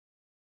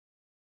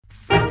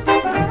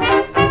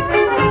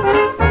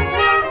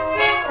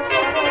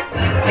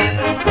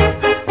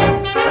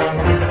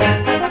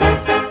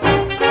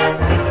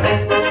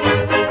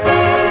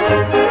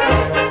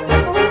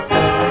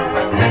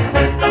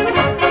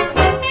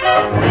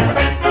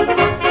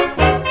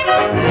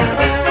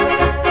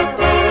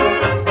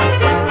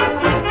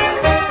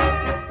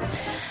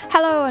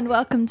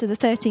welcome to the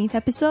 13th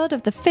episode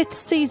of the 5th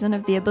season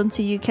of the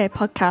Ubuntu UK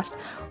podcast,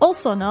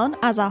 also known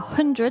as our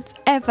 100th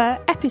ever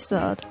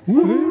episode.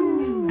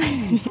 Woo!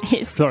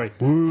 Sorry.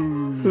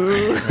 Woo.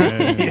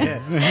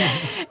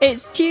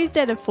 It's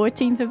Tuesday the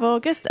 14th of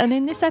August, and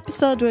in this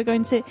episode we're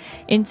going to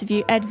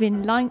interview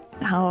Edwin Lingve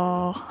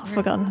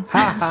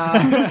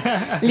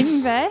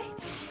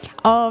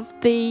of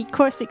the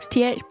Core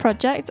 6TH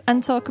project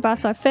and talk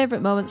about our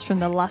favourite moments from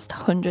the last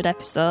 100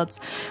 episodes.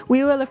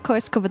 We will, of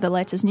course, cover the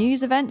latest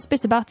news events,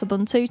 bit about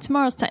Ubuntu,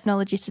 tomorrow's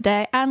technology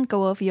today, and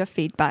go over your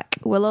feedback.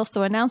 We'll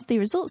also announce the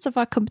results of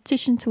our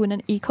competition to win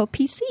an Eco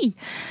PC.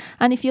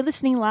 And if you're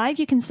listening live,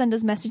 you can send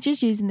us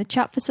messages using the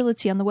chat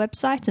facility on the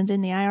website and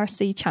in the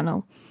IRC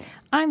channel.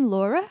 I'm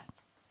Laura,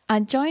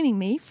 and joining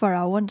me for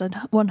our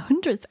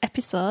 100th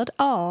episode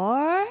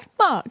are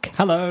Mark.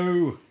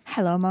 Hello.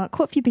 Hello, Mark.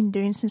 What have you been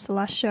doing since the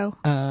last show?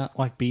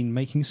 I've been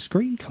making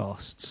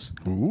screencasts.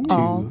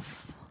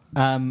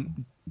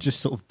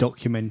 Just sort of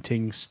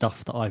documenting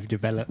stuff that I've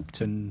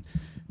developed and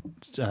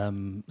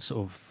sort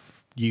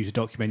of user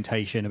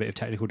documentation, a bit of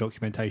technical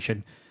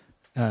documentation.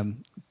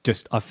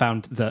 I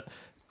found that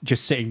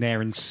just sitting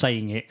there and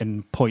saying it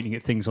and pointing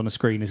at things on a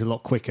screen is a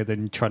lot quicker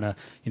than trying to,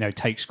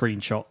 take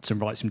screenshots and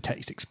write some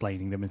text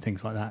explaining them and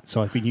things like that.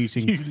 So I've been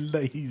using... You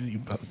lazy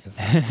bugger.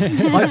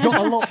 I've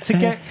got a lot to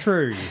get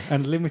through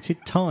and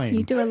limited time.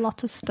 You do a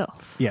lot of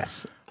stuff.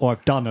 Yes. Or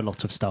I've done a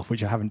lot of stuff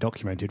which I haven't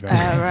documented very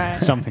well. Right.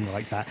 Something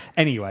like that.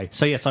 Anyway,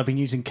 so yes, I've been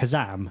using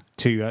Kazam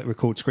to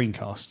record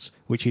screencasts,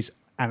 which is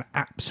an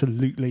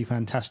absolutely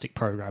fantastic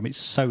program.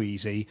 It's so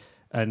easy.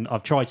 And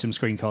I've tried some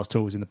screencast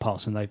tools in the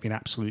past and they've been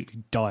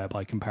absolutely dire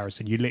by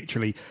comparison. You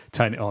literally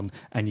turn it on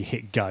and you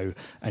hit go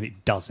and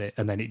it does it.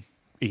 And then it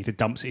either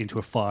dumps it into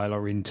a file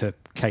or into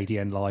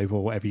KDN Live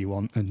or whatever you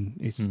want. And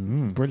it's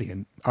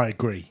brilliant. I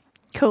agree.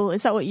 Cool.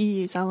 Is that what you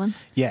use, Alan?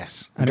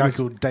 Yes. A guy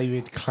called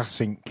David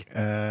Classink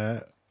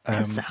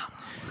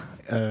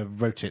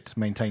wrote it,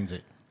 maintains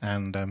it.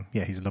 And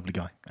he's a lovely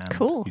guy. And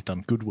cool. He's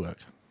done good work.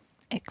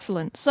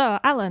 Excellent. So,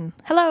 Alan,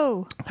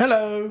 hello.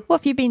 Hello. What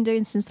have you been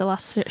doing since the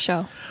last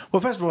show? Well,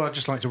 first of all, I'd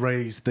just like to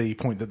raise the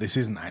point that this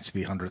isn't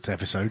actually the 100th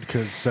episode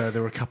because there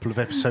were a couple of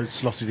episodes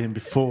slotted in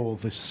before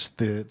this.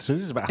 So this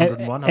is about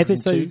 101,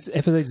 102.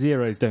 Episode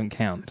zeros don't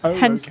count. Oh,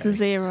 hence okay. the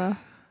zero.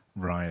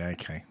 Right,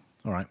 okay.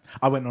 All right.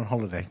 I went on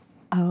holiday.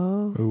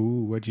 Oh.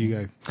 Ooh, where'd you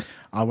go?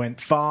 I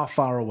went far,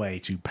 far away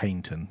to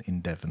Paignton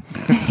in Devon.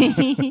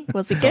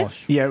 Was it good?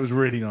 Gosh. Yeah, it was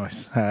really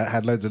nice.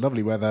 Had loads of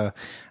lovely weather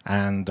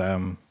and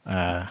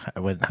I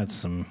had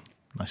some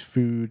nice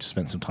food,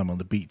 spent some time on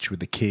the beach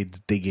with the kids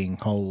digging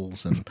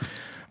holes and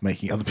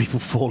making other people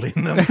fall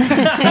in them.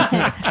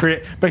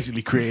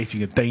 Basically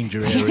creating a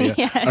danger area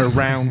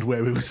around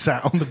where we were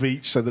sat on the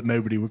beach so that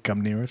nobody would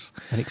come near us.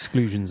 An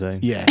exclusion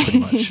zone. Yeah, pretty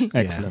much.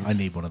 Excellent. Yeah, I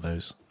need one of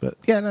those. But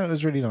yeah, no, it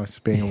was really nice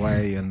being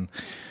away and,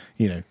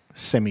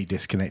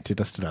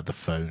 semi-disconnected. I still had the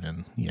phone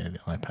and, the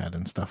iPad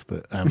and stuff.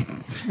 But I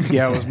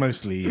was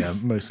mostly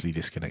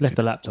disconnected. Left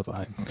the laptop at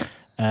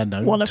home.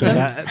 No, one of took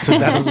them.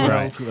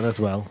 that as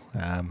well.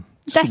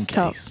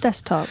 Desktop.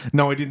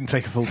 No, I didn't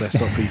take a full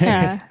desktop PC.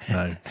 Yeah.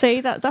 No.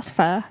 See, that's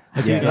fair.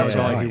 I do know a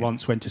guy right. who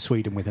once went to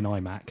Sweden with an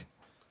iMac.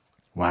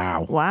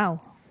 Wow.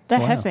 They're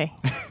Wow. heavy.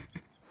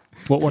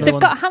 They've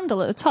got a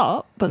handle at the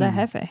top, but they're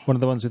heavy. One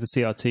of the ones with the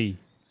CRT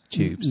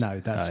tubes. No,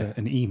 that's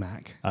an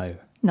eMac. Oh.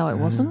 No, it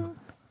wasn't.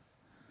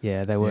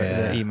 Yeah, they were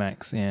Yeah.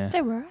 Emacs, yeah.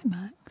 They were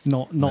iMacs.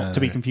 Not to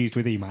be confused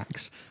with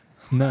Emacs.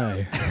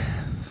 No.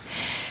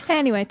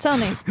 Anyway,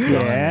 Tony.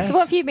 Yes. So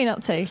what have you been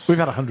up to? We've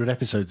had 100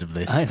 episodes of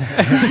this.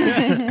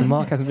 And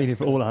Mark hasn't been here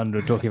for all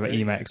 100 talking about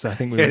Emacs, so I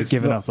think we would have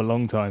given up a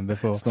long time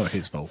before. It's not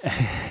his fault.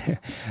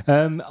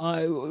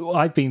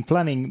 I've been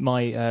planning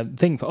my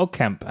thing for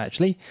OggCamp,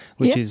 actually,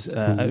 which is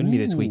only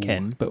this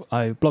weekend, but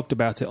I blogged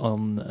about it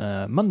on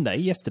Monday,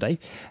 yesterday.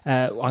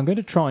 I'm going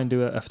to try and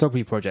do a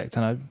photography project,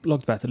 and I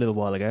blogged about it a little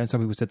while ago, and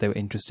some people said they were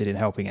interested in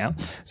helping out.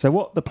 So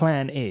what the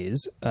plan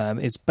is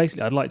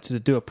basically I'd like to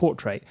do a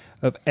portrait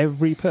of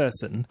every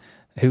person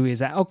who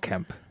is at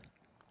OggCamp.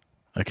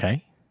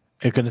 Okay.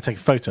 You're going to take a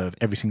photo of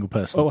every single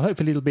person. Well,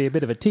 hopefully it'll be a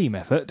bit of a team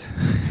effort.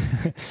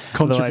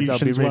 Otherwise I'll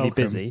be really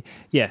busy.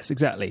 Yes,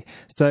 exactly.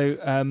 So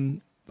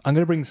I'm going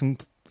to bring some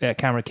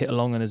camera kit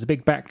along, and there's a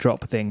big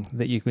backdrop thing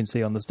that you can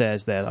see on the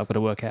stairs there that I've got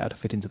to work out how to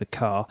fit into the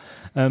car.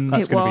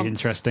 That's going to be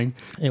interesting.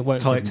 It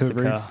won't tie fit it to into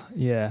the the roof. car.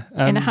 Yeah.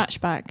 In a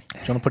hatchback. Do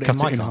you want to put it Cut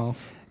in my it in car?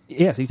 half.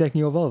 Yes, are you taking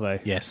your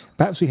Volvo? Yes.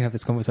 Perhaps we can have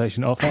this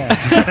conversation off air.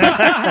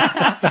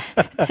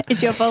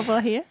 Is your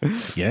Volvo here?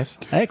 Yes.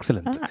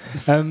 Excellent.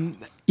 So I'm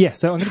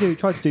going to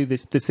try to do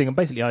this thing. And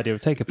basically, the idea of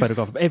take a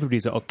photograph of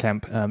everybody's at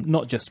OggCamp,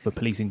 not just for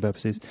policing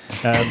purposes,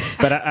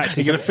 but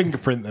actually, You're going to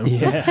fingerprint them.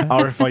 Yeah.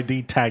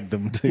 RFID tag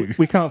them too.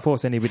 We can't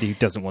force anybody who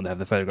doesn't want to have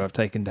the photograph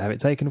taken to have it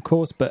taken, of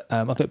course. But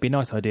I thought it'd be a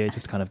nice idea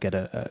just to kind of get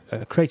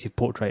a creative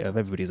portrait of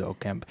everybody's at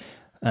OggCamp.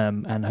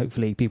 and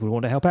hopefully people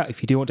want to help out.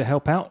 If you do want to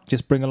help out,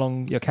 just bring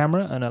along your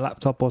camera and a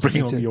laptop or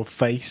something. Bring along your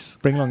face.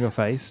 Bring along your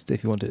face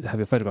if you want to have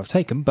your photograph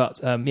taken.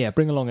 But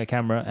bring along a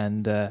camera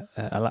and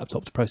a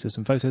laptop to process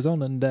some photos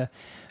on, and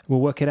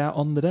we'll work it out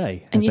on the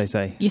day, as they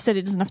say. You said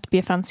it doesn't have to be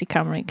a fancy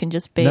camera; it can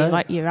just be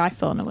like your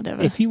iPhone or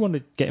whatever. If you want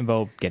to get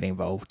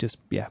involved. Just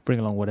bring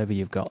along whatever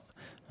you've got,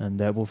 and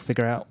we'll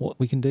figure out what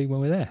we can do when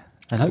we're there.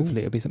 And hopefully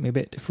it'll be something a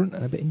bit different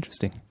and a bit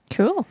interesting.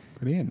 Cool.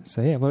 Brilliant.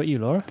 So what about you,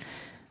 Laura?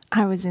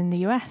 I was in the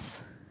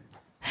US.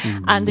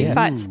 And in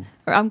fact,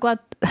 I'm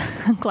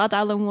glad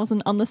Alan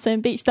wasn't on the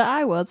same beach that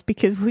I was,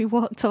 because we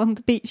walked along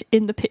the beach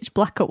in the pitch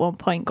black at one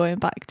point going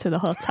back to the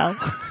hotel.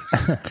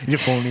 Did you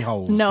fall any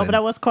holes? No, then? but I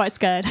was quite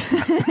scared.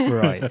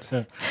 Right.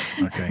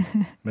 Okay.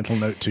 Mental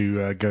note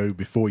to go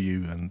before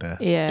you and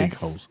dig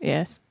holes.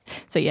 Yes.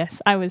 So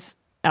yes, I was.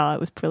 Oh,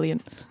 it was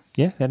brilliant.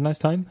 Yeah, you had a nice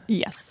time?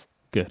 Yes.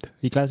 Good. Are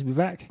you glad to be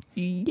back?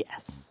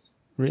 Yes.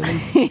 Really?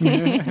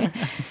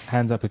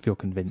 Hands up if you're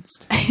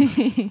convinced.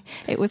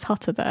 It was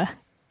hotter there.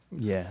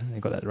 Yeah, I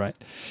got that right.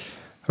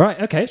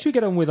 Right, okay, should we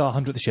get on with our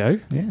 100th show?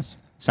 Yes.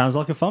 Sounds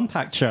like a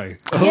fun-packed show. Yay!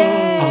 I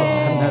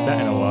haven't had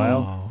that in a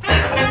while.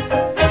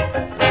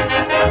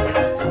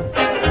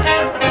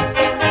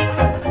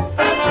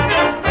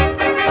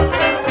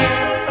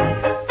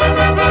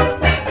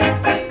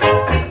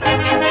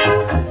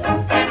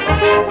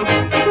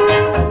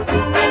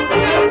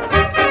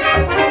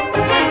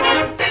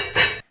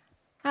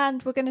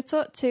 And we're going to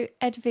talk to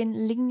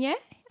Edwin Lignier,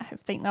 I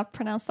think I've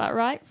pronounced that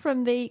right,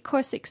 from the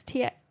Core 6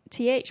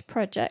 TH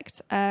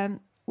project,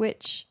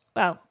 which,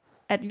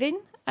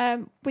 Edwin,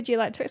 would you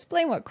like to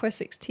explain what Core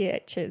 6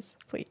 TH is,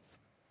 please?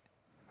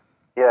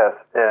 Yes,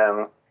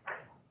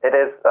 it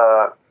is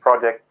a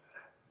project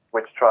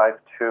which tries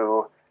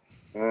to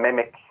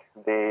mimic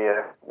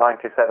the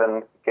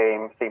 97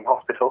 game Theme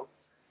Hospital,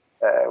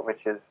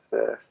 which is,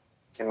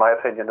 in my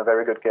opinion, a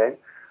very good game.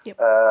 Yep.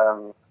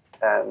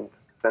 And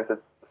since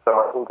it's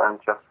so old and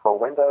just for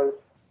Windows,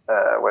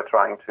 we're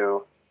trying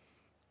to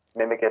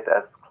mimic it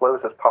as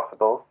close as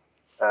possible,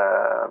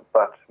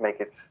 but make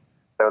it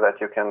so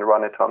that you can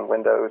run it on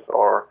Windows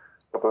or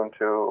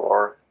Ubuntu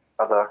or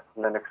other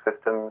Linux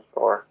systems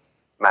or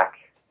Mac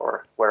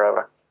or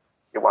wherever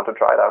you want to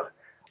try it out.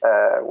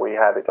 We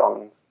have it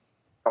on,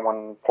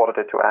 someone ported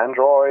it to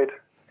Android,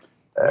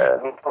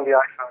 not on the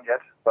iPhone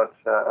yet, but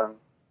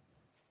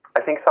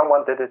I think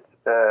someone did it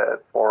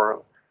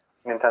for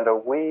Nintendo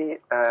Wii,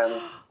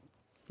 and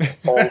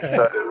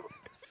also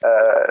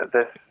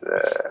this,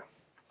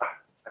 I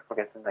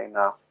forget the name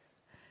now,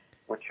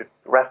 which is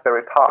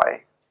Raspberry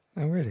Pi.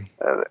 Oh, really?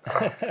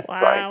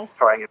 Wow.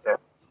 Trying it there.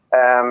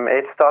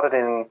 It started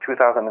in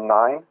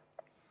 2009.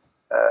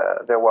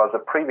 There was a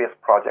previous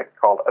project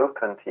called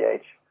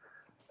OpenTH,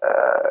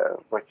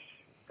 which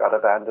got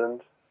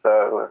abandoned.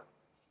 So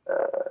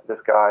this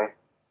guy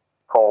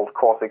called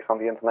Core 6 on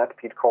the internet,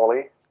 Pete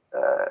Corley,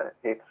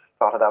 he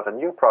started out a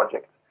new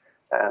project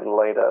and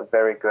laid a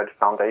very good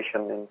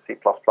foundation in C++,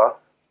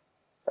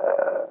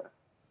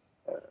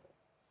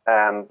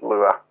 and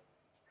Lua,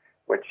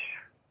 which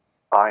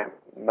I'm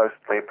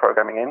mostly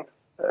programming in.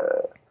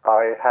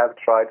 I have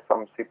tried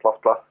some C++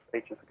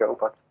 ages ago,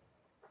 but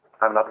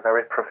I'm not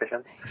very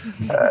proficient,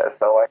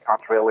 so I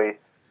can't really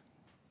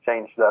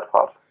change that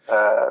part.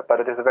 But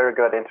it is a very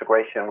good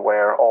integration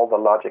where all the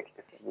logic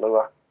is in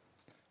Lua,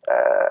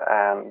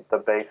 and the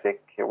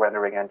basic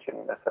rendering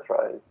engine,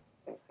 etc., is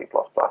in C++.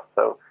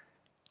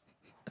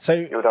 So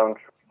you don't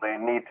really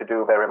need to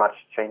do very much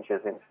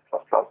changes in C++.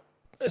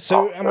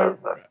 So am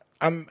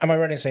I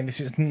right in saying this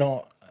is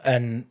not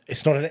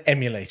it's not an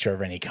emulator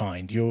of any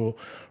kind? You're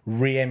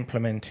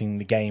re-implementing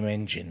the game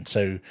engine,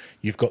 so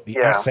you've got the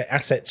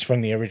assets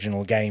from the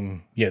original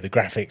game, the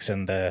graphics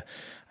and the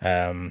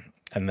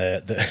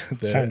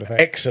sound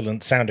effects.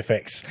 Excellent sound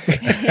effects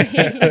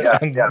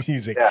and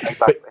music. Yeah,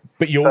 exactly.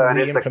 But you're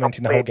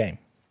re-implementing the whole game.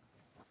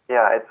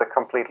 Yeah, it's a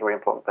complete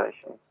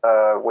re-implementation.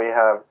 We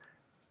have,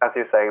 as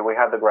you say, we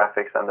have the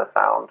graphics and the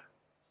sound,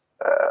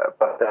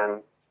 but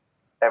then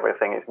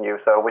everything is new.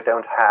 So we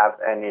don't have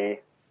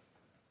any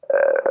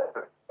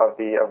of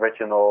the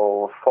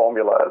original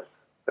formulas,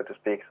 so to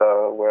speak.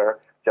 So we're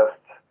just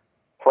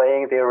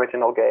playing the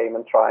original game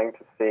and trying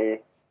to see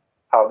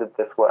how did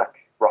this work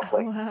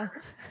roughly. Oh, wow.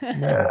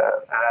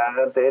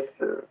 And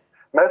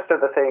most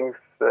of the things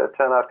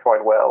turn out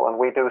quite well, and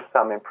we do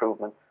some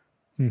improvements.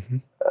 Mm-hmm.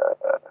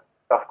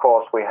 Of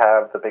course, we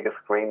have the bigger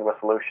screen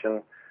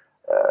resolution,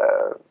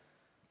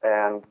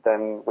 and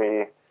then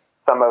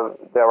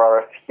there are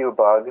a few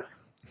bugs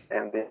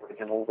in the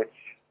original which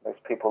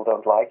most people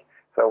don't like,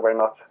 so we're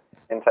not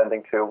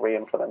intending to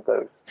re-implement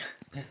those.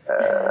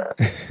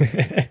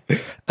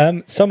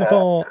 Some of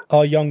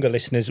our younger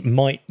listeners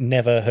might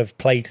never have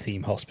played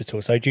Theme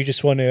Hospital, so do you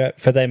just want to,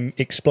 for them,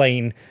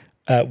 explain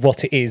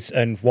what it is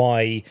and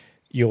why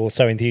you're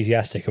so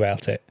enthusiastic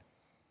about it?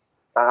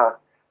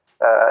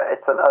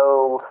 It's an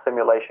old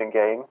simulation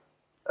game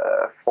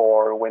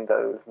for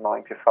Windows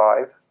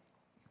 95.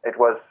 It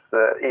was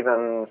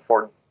even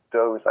for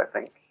DOS, I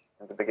think,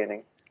 in the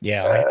beginning.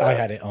 Yeah, I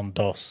had it on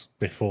DOS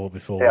before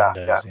Windows. Yeah,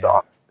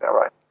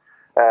 right.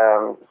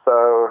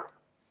 So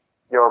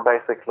you're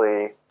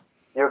basically,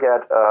 you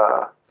get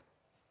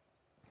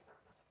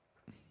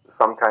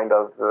some kind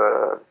of,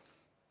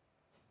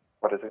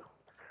 what is it?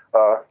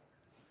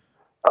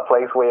 A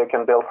place where you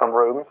can build some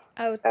rooms,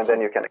 and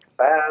then you can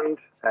expand,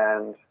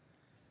 and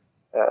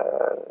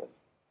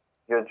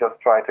you just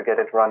try to get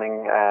it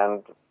running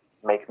and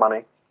make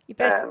money.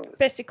 You're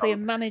basically a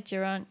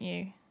manager, aren't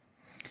you?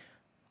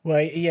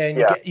 Well, yeah, and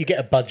you get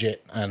a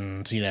budget,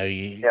 and you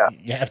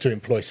have to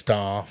employ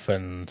staff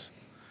and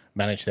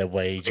manage their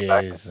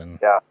wages, and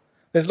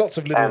there's lots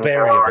of little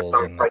variables.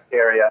 There are some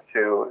criteria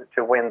to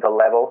win the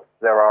level.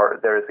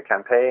 There is a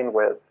campaign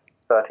with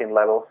 13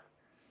 levels,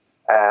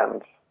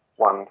 and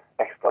one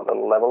extra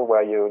little level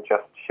where you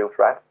just shoot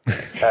rats.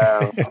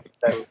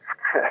 Then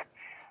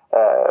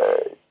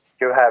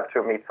you have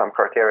to meet some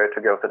criteria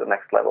to go to the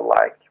next level,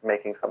 like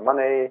making some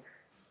money,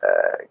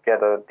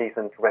 get a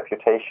decent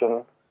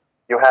reputation.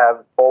 You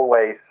have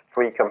always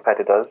 3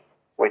 competitors,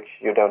 which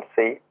you don't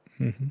see.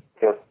 Mm-hmm.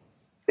 Just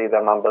see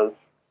their numbers.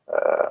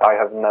 I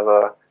have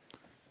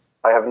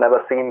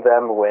never seen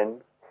them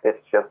win.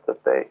 It's just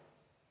that they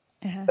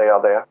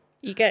are there.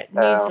 You get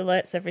news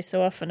alerts every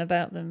so often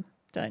about them,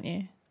 don't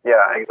you?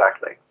 Yeah,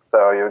 exactly.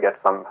 So you get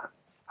some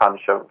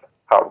hunch of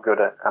how good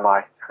am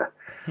I.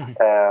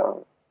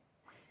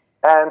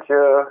 And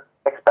you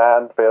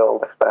expand,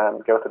 build,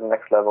 go to the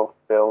next level,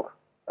 build.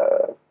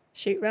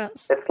 Shoot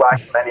rats. It's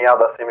like many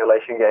other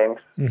simulation games.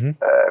 Mm-hmm.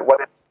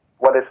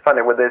 What is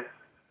funny with this,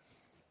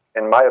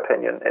 in my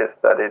opinion, is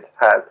that it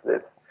has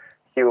this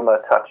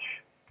humor touch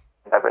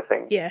in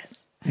everything. Yes.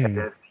 It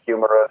is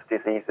humorous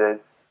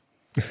diseases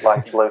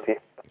like bloating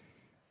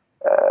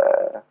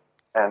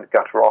and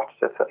gut rot,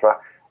 etc.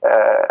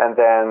 And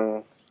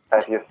then,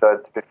 as you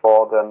said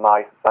before, the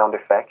nice sound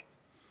effects.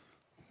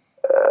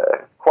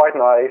 Quite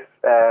nice,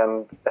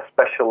 and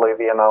especially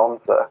the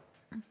announcer.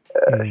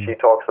 She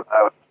talks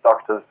about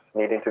doctors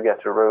needing to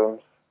get to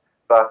rooms,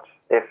 but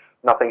if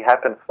nothing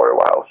happens for a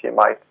while, she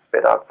might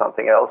spit out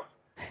something else,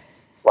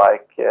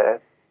 like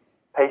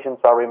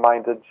patients are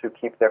reminded to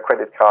keep their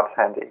credit cards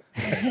handy.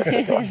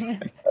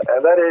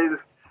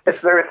 It's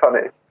very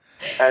funny,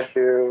 and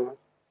you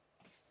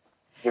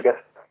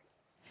get.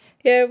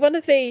 Yeah, one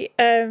of the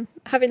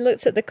having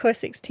looked at the Core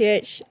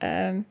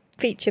 6TH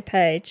feature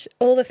page,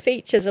 all the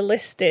features are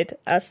listed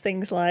as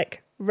things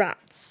like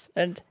rats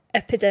and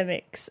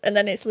epidemics, and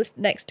then it's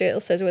next to it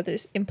says whether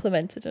it's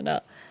implemented or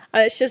not.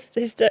 And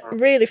it's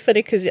really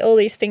funny because all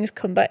these things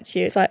come back to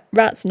you. It's like,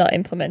 rats not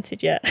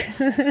implemented yet.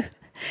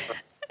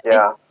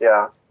 Yeah,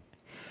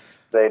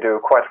 they do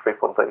quite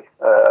frequently,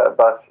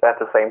 but at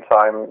the same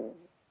time,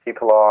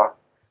 people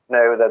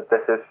know that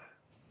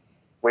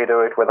we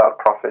do it without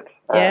profit.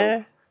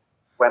 And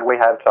when we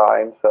have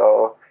time,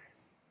 so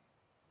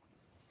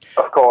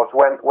of course,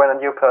 when a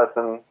new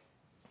person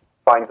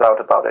finds out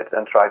about it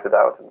and tries it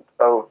out, and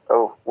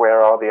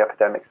where are the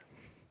epidemics?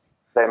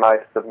 They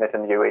might submit a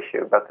new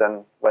issue, but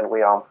then when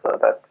we answer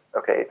that,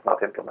 okay, it's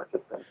not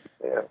implemented, then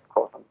they of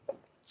course understand.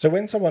 So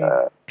when someone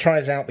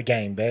tries out the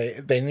game,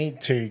 they need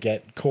to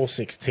get Core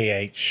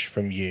 6TH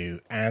from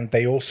you, and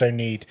they also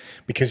need,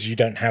 because you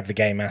don't have the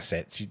game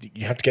assets,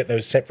 you have to get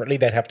those separately.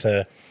 They'd have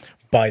to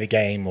buy the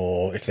game,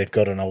 or if they've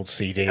got an old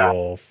CD,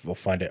 or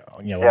find it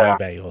on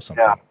eBay or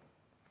something. Yeah.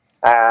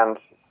 And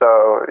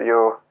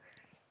so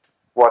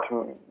what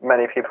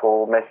many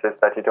people miss is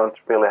that you don't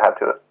really have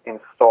to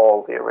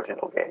install the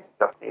original game, you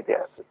just need the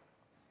assets.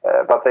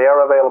 But they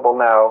are available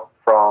now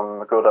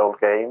from Good Old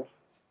Games,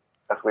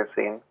 as we've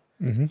seen.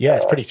 Mm-hmm. Yeah,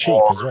 it's pretty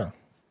cheap as well.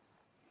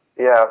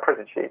 Yeah,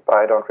 pretty cheap.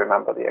 I don't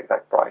remember the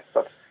exact price,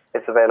 but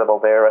it's available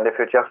there. And if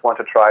you just want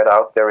to try it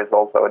out, there is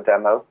also a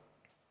demo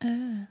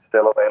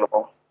still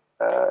available,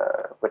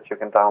 which you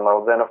can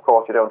download. Then, of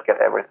course, you don't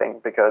get everything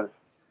because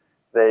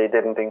they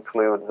didn't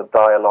include the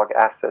dialogue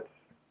assets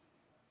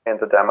in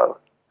the demo.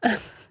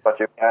 But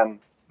you can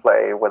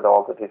play with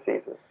all the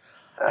diseases.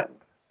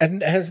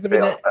 And has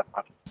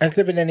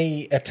there been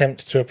any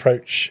attempt to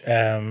approach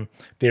the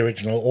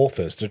original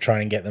authors to try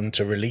and get them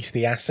to release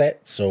the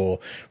assets or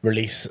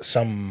release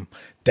some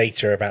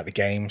data about the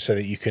game so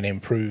that you can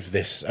improve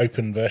this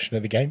open version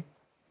of the game?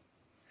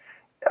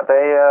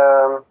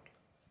 Yeah,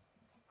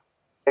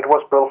 it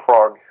was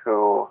Bullfrog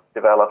who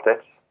developed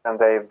it, and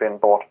they've been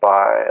bought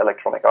by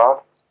Electronic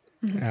Arts.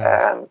 Mm-hmm.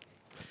 And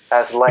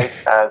as late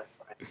as,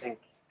 I think,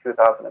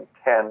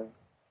 2010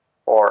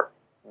 or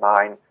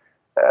 9,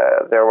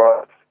 there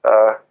was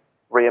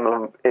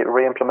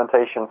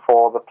re-implementation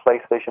for the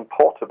PlayStation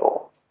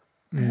Portable.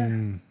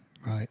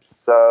 Right.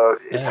 So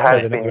it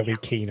has been been really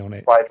keen on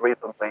it quite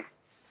recently.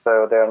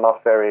 So they're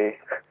not very,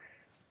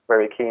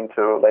 very keen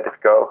to let it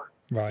go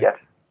yet.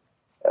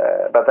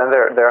 But then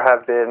there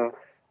have been,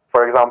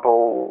 for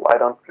example, I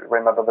don't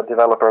remember the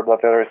developer,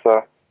 but there is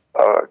a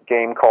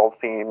game called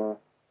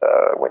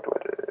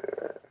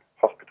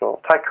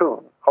Hospital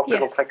Tycoon.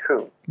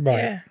 Tycoon.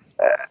 Right.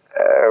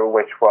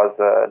 Which was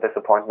a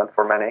disappointment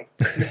for many.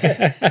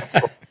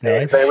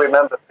 Nice. They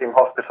remember Theme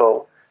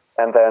Hospital,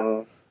 and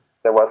then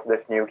there was this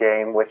new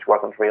game which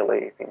wasn't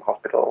really Theme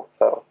Hospital,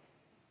 so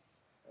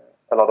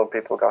a lot of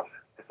people got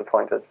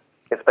disappointed.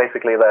 It's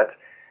basically that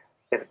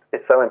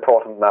it's so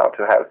important now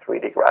to have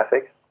 3D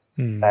graphics,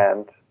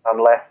 and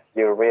unless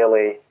you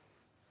really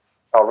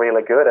are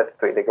really good at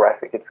 3D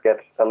graphics,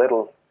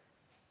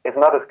 it's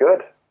not as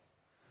good.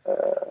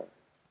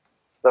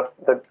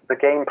 The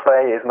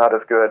gameplay is not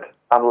as good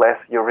unless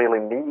you really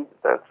need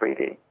the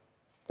 3D.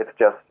 It's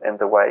just in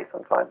the way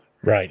sometimes.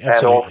 Right,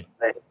 absolutely.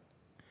 And also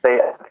they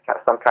add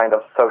some kind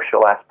of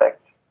social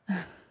aspect.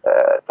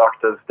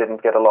 Doctors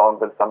didn't get along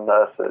with some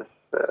nurses.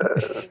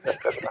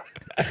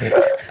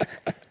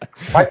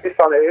 Might be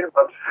funny,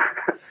 but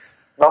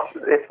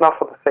it's not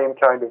for the same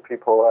kind of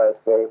people as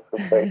those who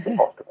stay in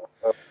hospital.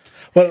 So.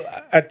 Well,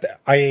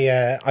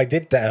 I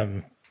did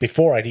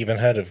before I'd even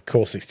heard of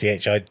Core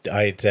 60H.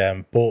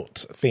 I'd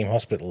bought Theme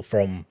Hospital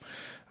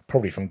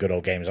probably from Good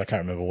Old Games. I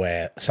can't remember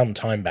where, some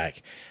time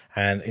back,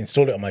 and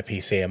installed it on my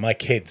PC. And my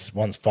kids,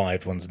 one's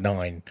 5, one's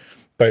 9,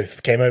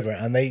 both came over,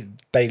 and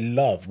they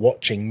love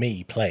watching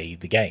me play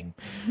the game.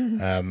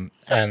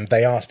 And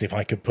they asked if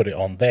I could put it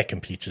on their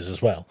computers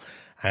as well.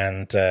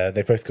 And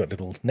they both got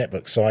little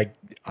netbooks. So I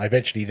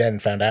eventually then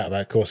found out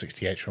about Core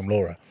 60H from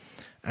Laura.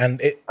 And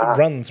it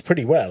runs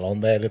pretty well on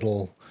their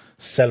little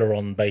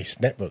Celeron-based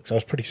netbooks. I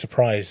was pretty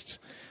surprised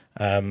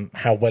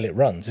how well it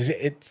runs.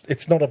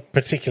 It's not a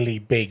particularly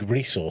big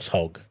resource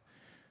hog.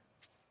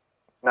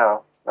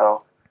 No.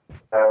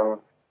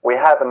 We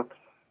haven't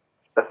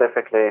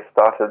specifically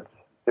started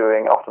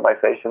doing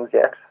optimizations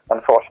yet,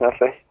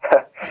 unfortunately.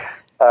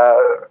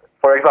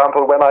 For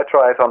example, when I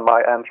try it on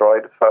my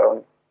Android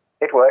phone,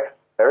 it works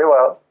very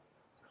well,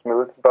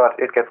 smooth, but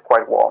it gets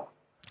quite warm.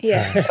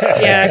 Yeah,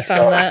 I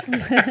found that.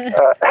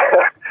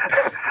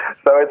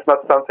 So it's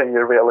not something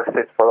you really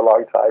sit for a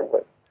long time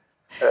with.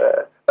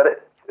 But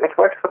it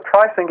works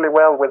surprisingly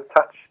well with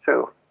touch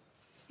too.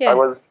 Yeah. I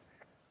was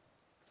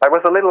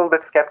a little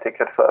bit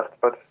skeptic at first,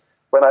 but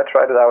when I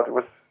tried it out, it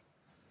was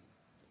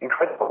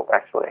incredible,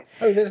 actually.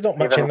 Oh, there's not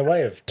much in the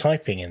way of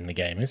typing in the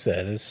game, is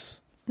there?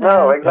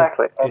 No,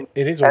 exactly.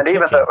 It is all and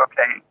even clicking.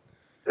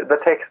 though, the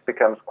text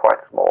becomes quite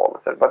small,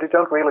 but you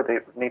don't really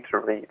need to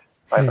read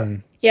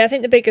either. Yeah, I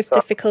think the biggest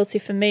difficulty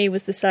for me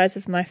was the size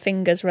of my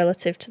fingers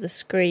relative to the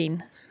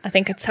screen. I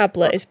think a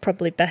tablet is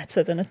probably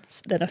better than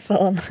a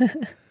phone.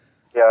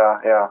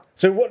 Yeah.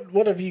 So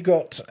what have you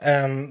got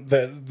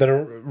that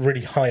are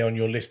really high on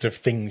your list of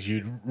things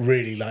you'd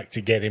really like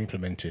to get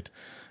implemented?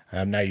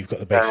 Now you've got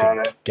the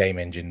basic game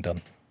engine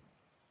done.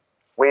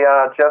 We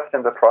are just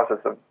in the process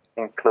of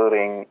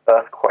including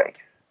earthquakes.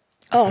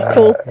 Oh,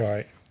 cool.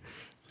 Right.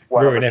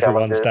 Ruin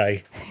everyone's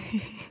day.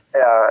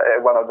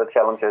 One of the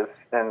challenges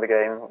in the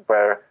game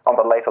where on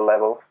the later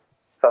levels,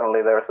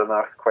 suddenly there's an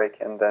earthquake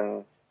and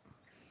then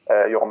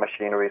your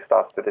machinery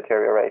starts to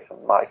deteriorate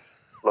and might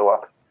blow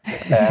up.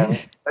 And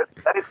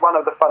that is one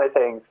of the funny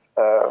things.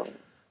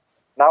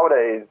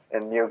 Nowadays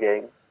in new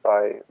games,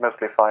 I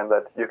mostly find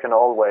that you can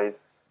always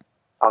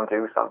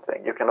undo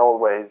something. You can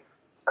always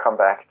come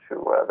back to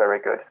a very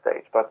good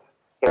state. But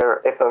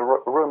here, if a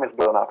room is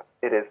blown up,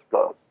 it is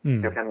blown.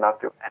 You cannot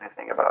do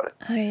anything about it.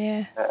 Oh,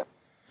 yeah.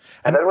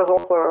 And there was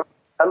also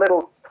a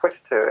little twist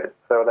to it,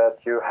 so that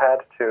you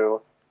had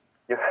to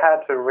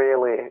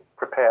really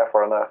prepare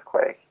for an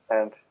earthquake.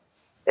 And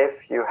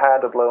if you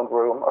had a blown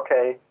room,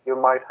 okay, you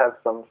might have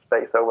some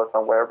space over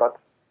somewhere, but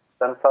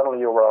then suddenly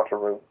you were out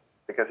of room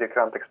because you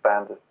can't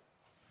expand it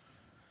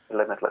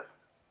limitless.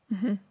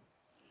 Mm-hmm.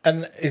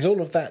 And is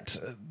all of that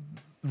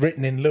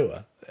written in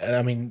Lua?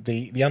 I mean,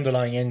 the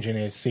underlying engine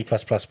is C++,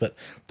 but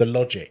the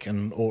logic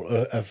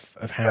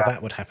of how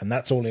that would happen,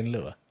 that's all in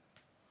Lua?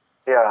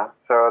 Yeah,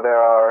 so there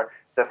are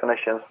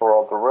definitions for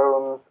all the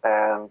rooms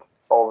and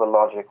all the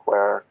logic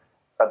where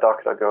a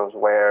doctor goes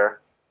where.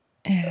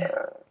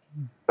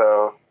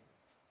 So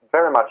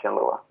very much in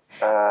Lua.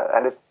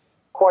 And it's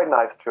quite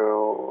nice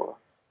to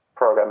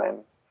program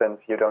in since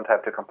you don't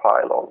have to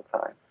compile all the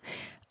time.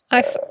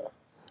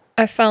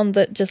 I found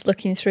that just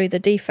looking through the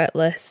defect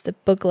list, the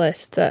bug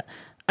list, that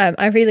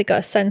I really got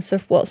a sense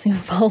of what's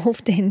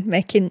involved in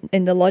making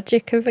in the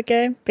logic of a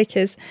game,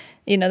 because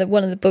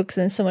one of the bugs,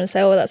 and someone would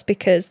say, "Oh, that's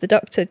because the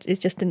doctor is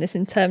just in this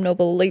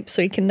interminable loop,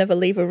 so he can never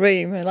leave a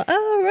room." And I'm like,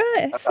 "Oh,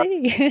 right, I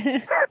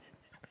see."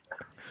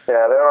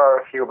 Yeah, there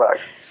are a few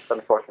bugs,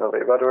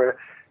 unfortunately, but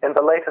in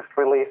the latest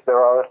release there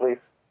are at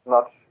least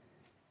not.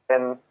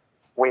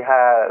 We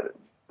had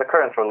the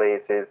current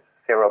release is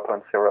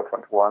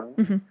 0.0.1.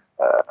 Mm-hmm.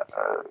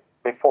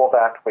 Before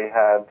that,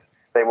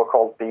 they were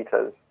called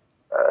betas,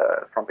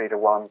 from beta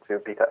 1 to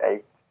beta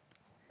 8,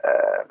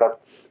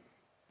 but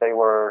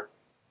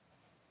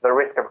the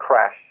risk of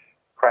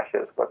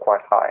crashes were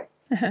quite high,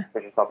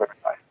 which is not very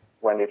nice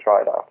when you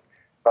try it out.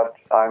 But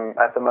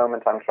at the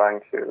moment I'm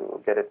trying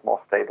to get it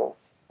more stable.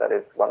 That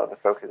is one of the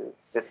focuses.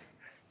 It's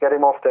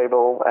getting more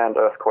stable and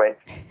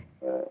earthquakes.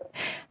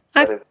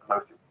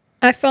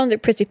 I found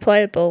it pretty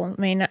playable.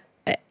 I mean,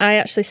 I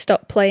actually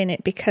stopped playing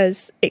it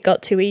because it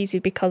got too easy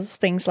because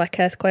things like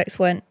earthquakes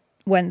weren't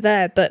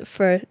there. But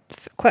for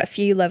quite a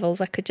few levels,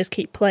 I could just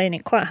keep playing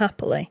it quite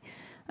happily.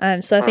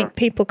 So I think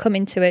people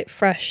coming to it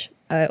fresh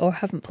or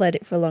haven't played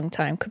it for a long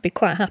time could be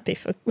quite happy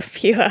for a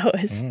few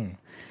hours.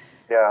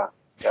 Yeah.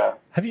 Yeah.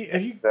 Have you?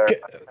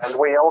 And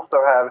we also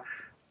have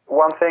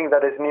one thing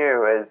that is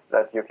new is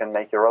that you can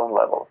make your own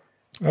levels.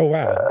 Oh,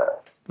 wow.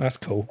 That's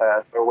cool.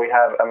 So we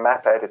have a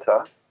map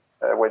editor,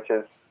 which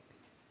is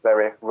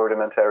very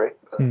rudimentary,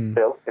 but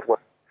still it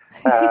works.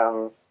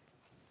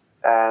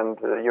 And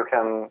you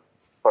can,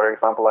 for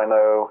example, I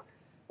know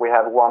we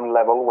have one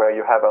level where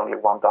you have only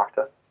one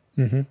doctor.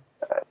 Mm-hmm.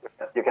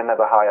 You can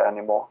never hire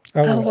anymore.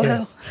 Oh, wow.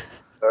 Yeah.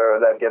 So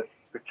that gets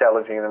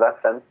challenging in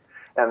that sense.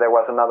 And there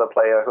was another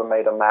player who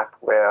made a map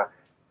where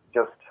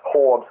just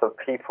hordes of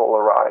people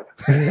arrive.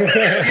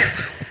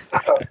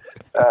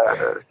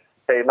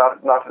 They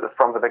not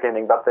from the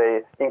beginning, but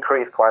they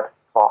increase quite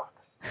fast.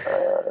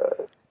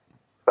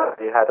 But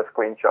he had a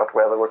screenshot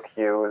where there were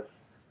queues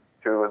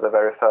to the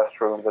very first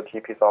room, the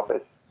GP's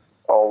office,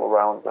 all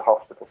around the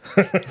hospital.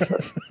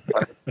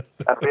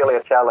 And really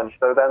a challenge.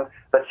 So then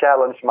the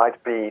challenge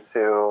might be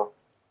for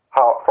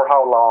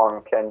how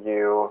long can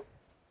you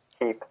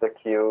keep the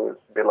queues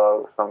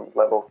below some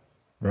level?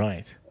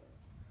 Right.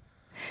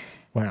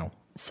 Wow.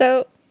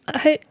 So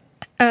I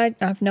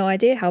have no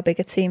idea how big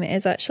a team it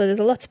is, actually. There's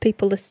a lot of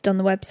people listed on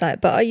the website,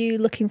 but are you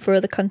looking for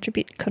other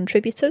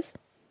contributors?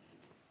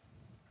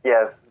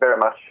 Yes, very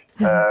much.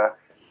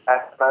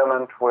 At the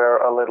moment, we're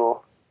a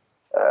little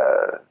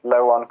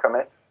low on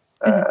commits.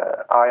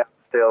 I am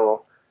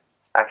still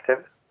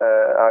active.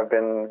 I've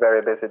been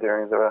very busy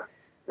during the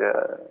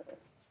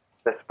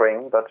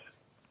spring, but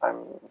I'm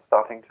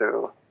starting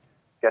to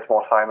get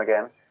more time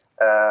again.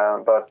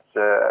 But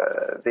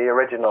the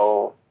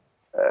original,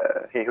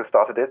 he who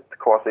started it,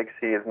 Core6,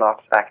 he is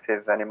not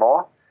active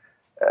anymore.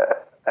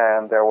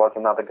 And there was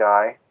another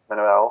guy,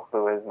 Manuel,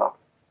 who is not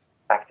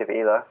active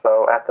either.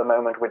 So at the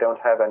moment, we don't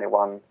have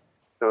anyone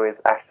who is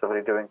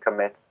actively doing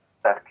commits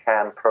that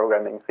can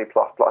program in C++.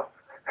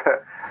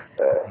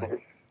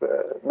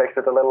 Makes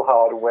it a little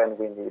hard when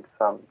we need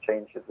some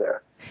changes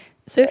there.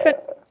 So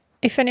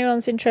if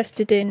anyone's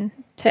interested in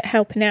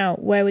helping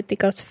out, where would they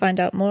go to find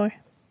out more?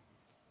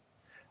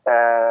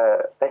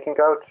 They can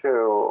go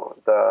to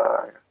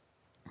the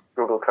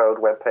Google Code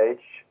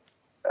webpage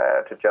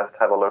to just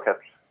have a look at,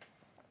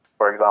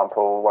 for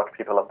example, what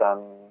people have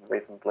done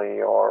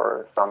recently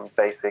or some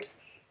basic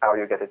how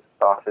you get it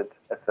started,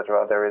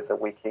 etc. There is a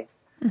wiki,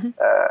 and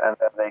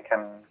then they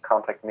can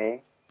contact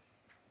me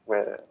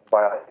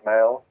via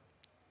email.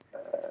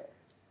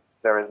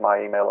 There is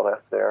my email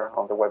address there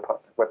on the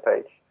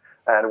webpage,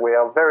 and we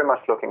are very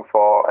much looking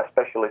for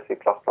especially C++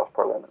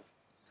 programmers.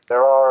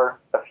 There are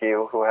a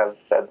few who have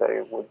said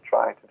they would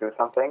try to do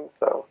something,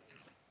 so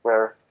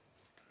we're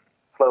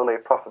slowly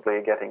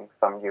possibly getting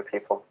some new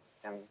people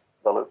in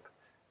the loop.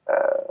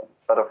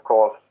 But of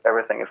course,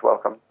 everything is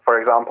welcome. For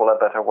example, a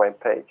better web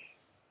page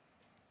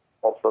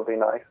also be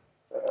nice.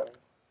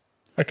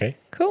 Okay.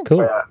 Cool.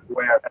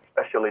 Where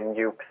especially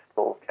new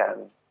people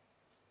can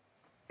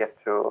get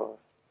to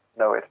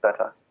know it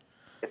better.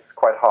 It's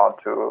quite hard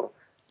to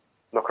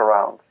look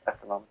around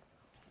at the moment.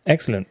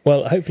 Excellent.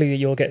 Well, hopefully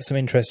you'll get some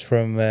interest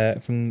from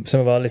some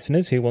of our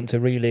listeners who want to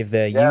relive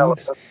their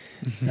youths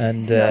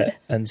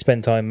and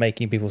spend time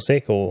making people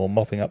sick or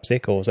mopping up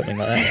sick or something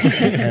like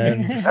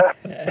that.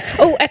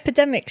 Oh,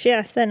 epidemics,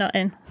 yes, they're not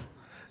in.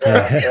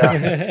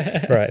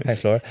 Right,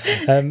 thanks, Laura.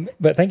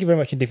 But thank you very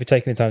much indeed for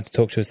taking the time to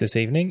talk to us this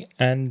evening,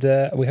 and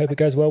we hope it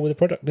goes well with the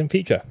product in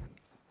future.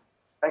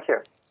 Thank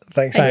you.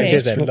 Thanks. Thanks.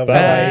 Cheers, then.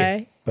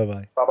 Bye.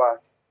 Bye-bye. Bye-bye.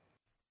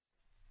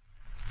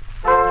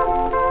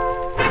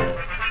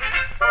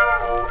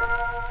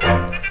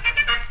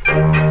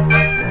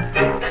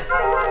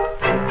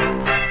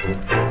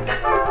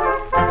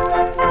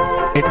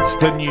 It's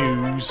the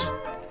news.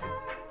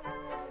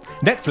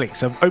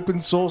 Netflix have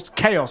open-sourced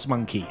Chaos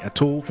Monkey, a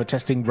tool for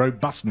testing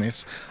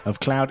robustness of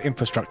cloud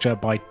infrastructure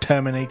by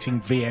terminating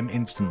VM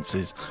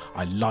instances.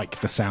 I like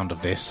the sound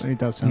of this. It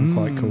does sound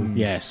quite cool.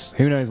 Yes.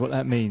 Who knows what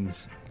that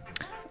means?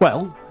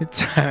 Well, what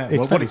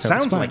it fairly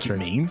sounds like it self-explanatory.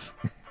 means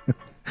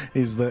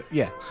is that,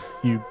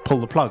 you pull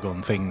the plug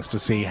on things to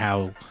see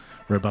how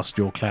robust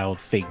your cloud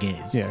thing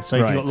is. Yeah, so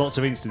if Right. you've got lots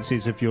of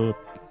instances of your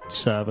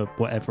server,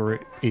 whatever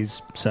it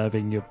is,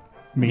 serving your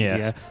media,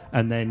 Yes.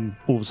 and then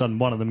all of a sudden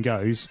one of them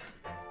goes,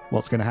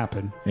 what's going to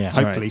happen? Yeah.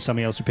 Hopefully Right.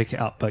 somebody else will pick it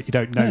up, but you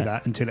don't know Yeah.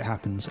 that until it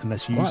happens,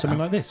 unless you Like use something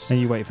that. like this.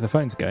 And you wait for the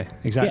phone to go.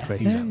 Exactly.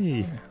 Yeah,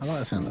 exactly. Hey. I like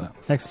the sound of that.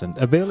 Excellent.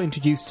 A bill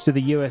introduced to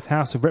the US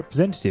House of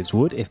Representatives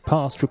would, if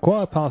passed,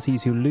 require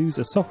parties who lose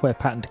a software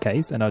patent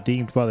case and are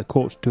deemed by the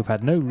court to have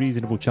had no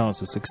reasonable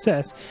chance of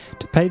success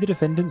to pay the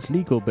defendant's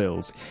legal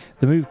bills.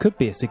 The move could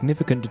be a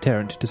significant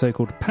deterrent to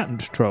so-called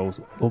patent trolls,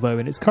 although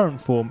in its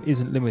current form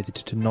isn't limited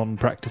to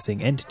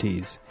non-practicing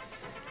entities.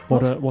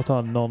 What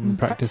are non-practicing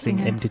Non-practicing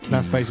entities?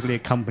 That's basically a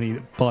company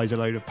that buys a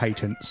load of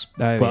patents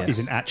Oh, but yes.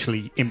 isn't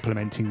actually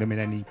implementing them in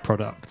any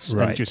products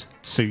Right. and just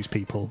sues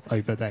people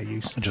over their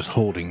use. Just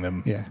hoarding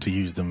them Yeah. to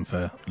use them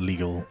for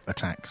legal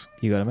attacks.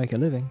 You got to make a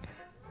living.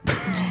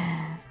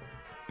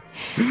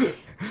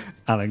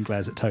 Alan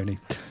glares at Tony.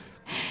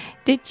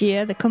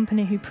 Digia, the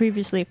company who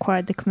previously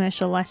acquired the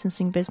commercial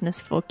licensing business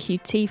for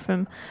Qt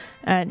from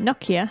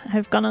Nokia,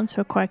 have gone on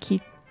to acquire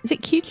Is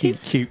it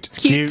Q2? Cute.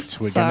 Cute.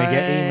 We're going to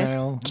get Sorry.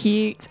 email.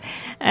 Cute.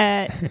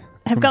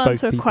 Have From gone on both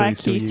to people acquire who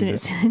still Qt in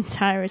use its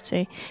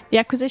entirety. The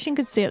acquisition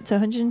could see up to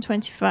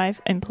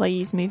 125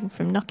 employees moving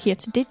from Nokia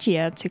to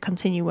Digio to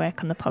continue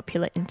work on the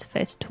popular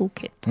interface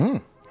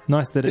toolkit.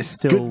 Nice that it's It's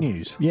still good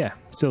news. Yeah,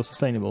 still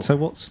sustainable. So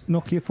what's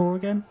Nokia for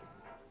again?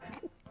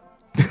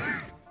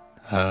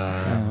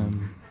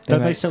 Um, Don't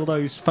they make- sell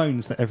those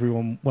phones that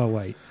everyone... Well,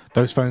 wait.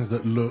 those phones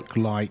that look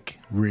like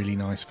really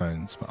nice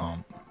phones but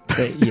aren't.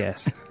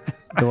 yes,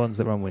 the ones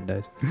that run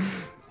Windows.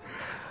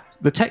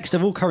 The text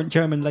of all current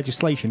German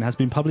legislation has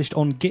been published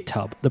on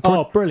GitHub.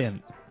 Oh,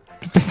 brilliant!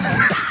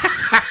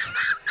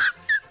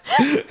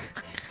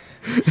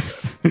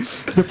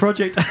 The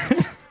project...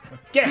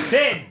 Get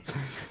in.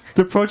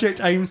 The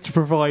project aims to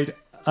provide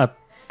a...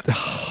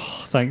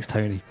 thanks,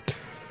 Tony.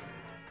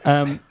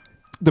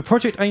 The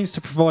project aims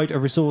to provide a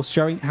resource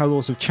showing how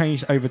laws have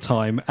changed over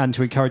time and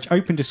to encourage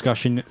open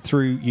discussion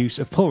through use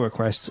of pull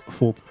requests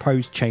for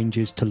proposed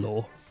changes to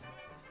law.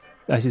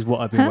 This is what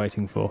I've been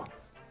waiting for.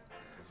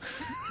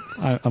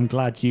 I'm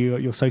glad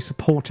you're so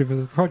supportive of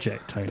the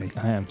project, Tony.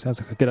 I am. Sounds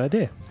like a good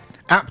idea.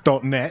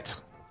 App.net,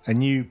 a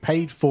new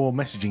paid-for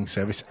messaging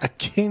service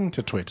akin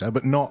to Twitter,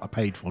 but not a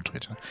paid-for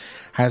Twitter,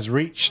 has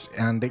reached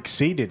and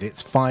exceeded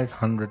its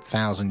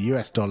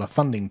 $500,000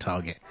 funding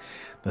target.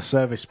 The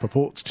service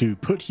purports to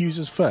put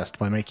users first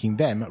by making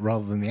them,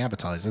 rather than the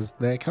advertisers,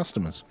 their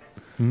customers.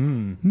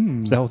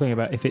 It's the whole thing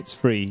about if it's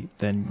free,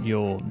 then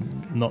you're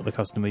not the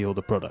customer, you're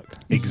the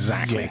product.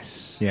 Exactly.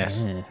 Yes.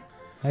 Yes. Yeah.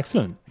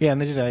 Excellent. Yeah, and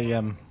they did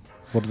a,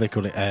 what do they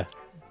call it? A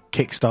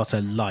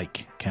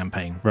Kickstarter-like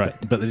campaign. Right.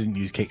 But they didn't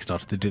use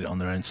Kickstarter, they did it on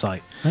their own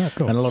site. Oh,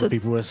 cool. And a lot So- of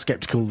people were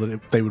sceptical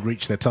that they would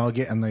reach their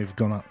target, and they've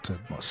gone up to,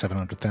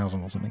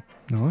 700,000 or something.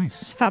 Nice.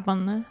 It's fab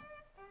on there.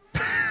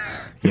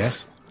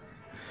 Yes.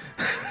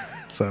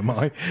 So am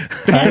I.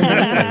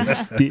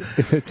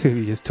 The two of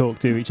you just talk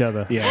to each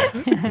other. Yeah.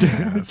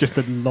 Just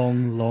a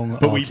long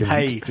But we argument.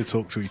 pay to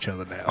talk to each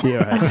other now.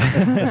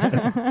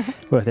 Yeah,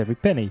 right. Worth every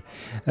penny.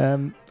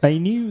 A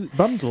new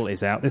bundle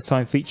is out, this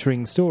time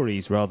featuring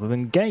stories rather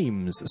than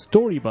games.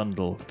 Story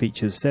Bundle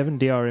features 7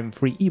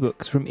 DRM-free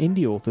ebooks from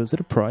indie authors at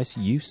a price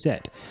you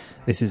set.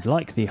 This is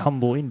like the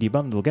humble indie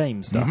bundle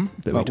game stuff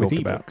that we But with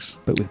talked about, ebooks.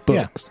 but with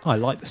Yeah. books. I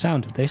like the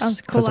sound of this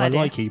Sounds a cool I idea.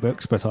 like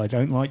ebooks, but I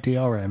don't like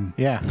DRM.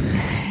 Yeah.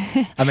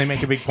 And they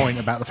make a big point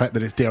about the fact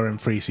that it's DRM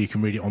free, so you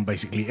can read it on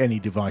basically any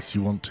device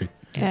you want to,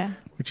 Yeah.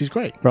 which is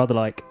great. Rather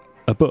like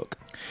a book.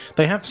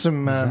 They have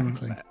some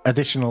Exactly.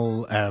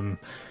 additional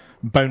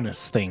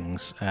bonus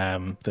things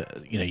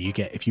that you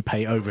get if you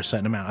pay over a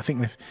certain amount. I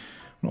think I'm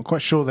not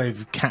quite sure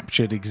they've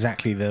captured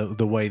exactly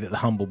the way that the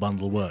Humble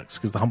Bundle works,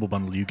 because the Humble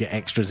Bundle you get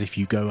extras if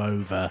you go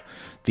over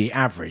the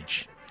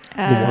average.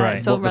 Right.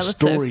 It's all What the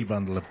relative. Story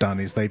Bundle have done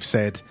is they've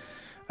said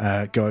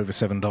go over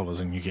 $7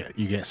 and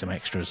you get some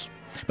extras.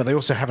 But they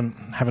also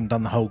haven't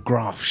done the whole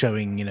graph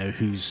showing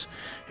who's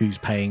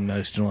paying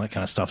most and all that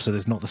kind of stuff. So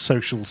there's not the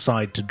social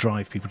side to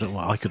drive people to.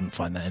 Well, I couldn't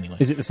find that anyway.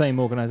 Is it the same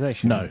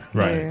organisation? No,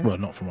 Right. No. Well,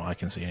 not from what I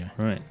can see. Anyway.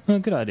 Right. Well,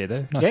 good idea,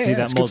 though. Nice Yeah, to see yeah,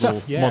 that it's good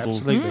stuff. Yeah, model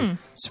absolutely.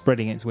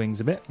 spreading its wings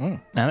a bit.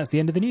 And that's the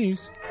end of the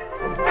news.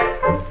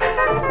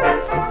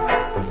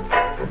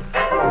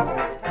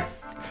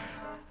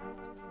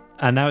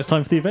 And now it's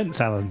time for the events,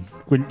 Alan,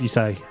 wouldn't you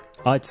say?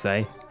 I'd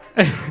say.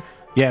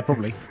 Yeah,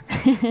 probably.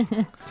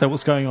 So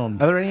what's going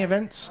on? Are there any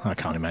events? I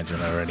can't imagine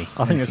there are any.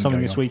 I think there's anything something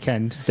going this on.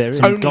 weekend. There is.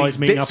 Some Only guys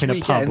meeting this up in a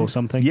pub weekend? or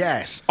something.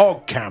 Yes,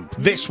 Og Camp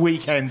this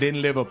weekend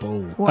in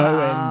Liverpool.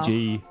 Wow.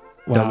 OMG.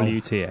 Wow.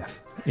 WTF.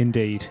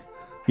 Indeed.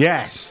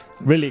 Yes.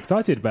 Really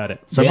excited about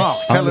it. So, Yes. Mark,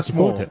 I'm tell us looking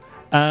forward more. to it.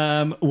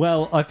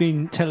 Well, I've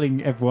been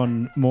telling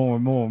everyone more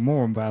and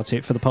more about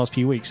it for the past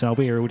few weeks, and I'll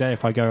be here all day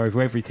if I go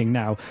over everything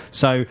now.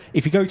 So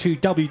if you go to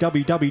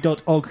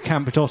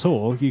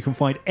www.ogcamp.org, you can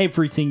find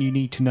everything you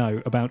need to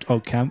know about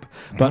OgCamp.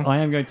 But I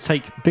am going to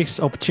take this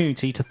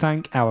opportunity to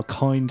thank our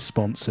kind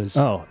sponsors.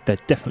 Oh, they're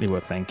definitely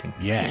worth thanking.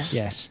 Yes.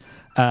 Yes.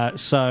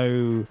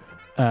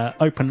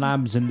 Open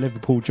Labs and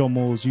Liverpool John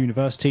Moores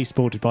University,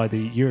 supported by the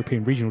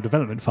European Regional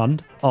Development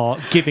Fund, are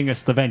giving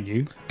us the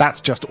venue.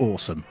 That's just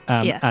awesome.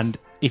 Yes. And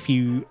if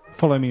you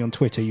follow me on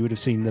Twitter, you would have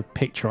seen the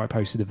picture I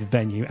posted of the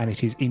venue, and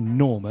it is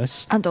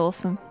enormous And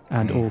awesome.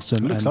 and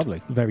awesome. It looks and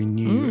lovely. very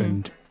new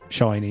and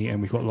shiny,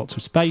 and we've got lots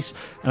of space,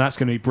 and that's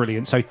going to be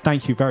brilliant. So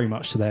thank you very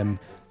much to them.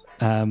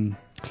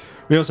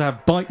 We also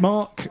have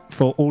Bytemark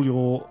for all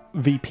your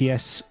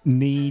VPS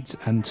needs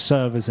and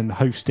servers and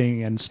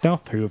hosting and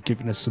stuff, who have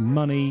given us some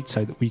money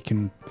so that we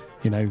can,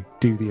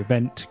 do the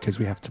event, because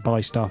we have to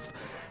buy stuff.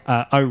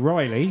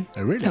 O'Reilly.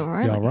 Oh, really? All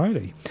right. Yeah,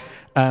 O'Reilly.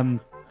 Are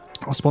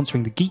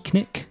sponsoring the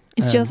Geeknik.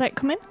 Is Josette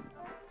coming?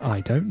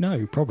 I don't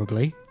know,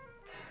 probably.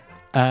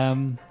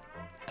 And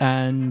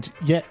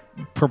yeah,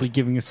 probably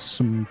giving us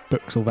some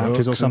books or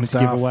vouchers or Books something and to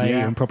give stuff, away,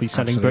 yeah, and probably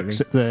selling absolutely.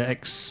 books at the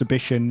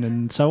exhibition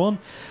and so on.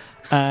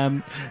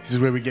 This is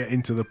where we get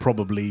into the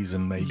probablys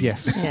and maybe.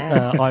 Yes,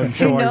 Yeah. I'm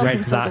sure I knows read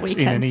until the that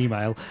in an weekend.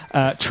 email.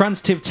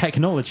 Transitive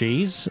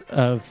Technologies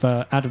of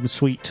Adam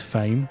Sweet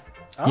fame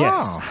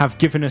Yes. Ah. have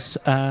given us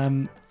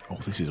Oh,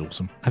 this is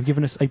awesome. have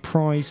given us a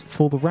prize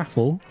for the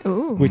raffle,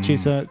 Ooh. which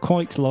is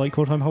quite like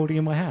what I'm holding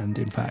in my hand,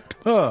 in fact.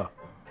 Oh,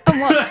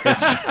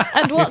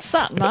 And what's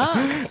that, Mark?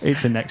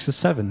 It's a Nexus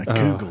 7. a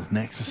Google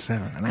Nexus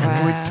 7, an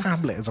Android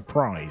tablet as a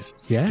prize.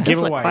 Yeah. To give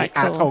look away quite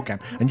at cool.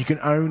 OggCamp. And you can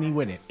only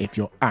win it if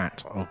you're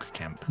at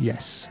OggCamp.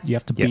 Yes, you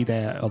have to be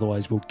there,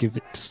 otherwise we'll give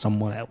it to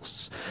someone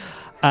else.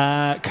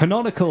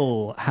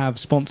 Canonical have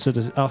sponsored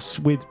us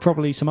with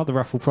probably some other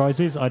raffle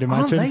prizes, I'd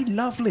imagine. Aren't they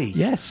lovely?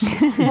 Yes.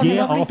 Year lovely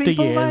after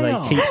people year, they they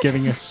are. keep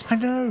giving us I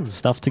know.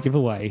 stuff to give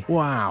away.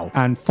 Wow.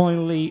 And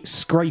finally,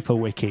 Scraper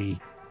Wiki,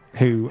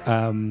 who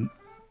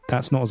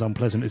that's not as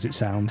unpleasant as it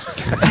sounds.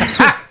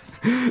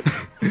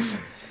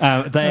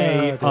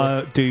 They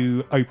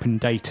do open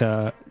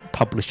data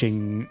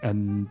publishing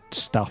and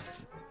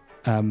stuff.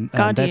 And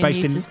Guardian they're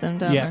based uses them,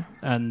 don't yeah,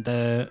 and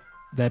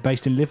they're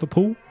based in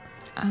Liverpool.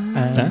 Oh,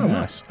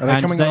 nice. Are they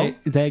and coming along?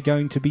 they're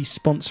going to be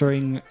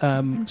sponsoring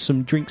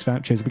some drinks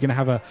vouchers. We're going to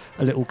have a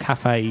little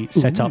cafe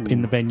set up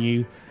in the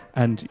venue,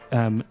 and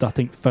I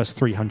think the first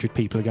 300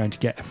 people are going to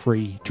get a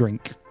free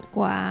drink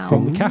Wow.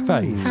 from the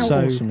cafe. How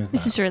So awesome is that?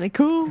 This is really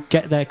cool.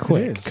 get there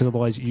quick, is. because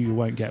otherwise you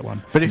won't get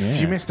one. But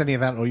if you missed any of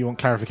that or you want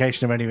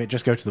clarification of any of it,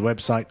 just go to the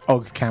website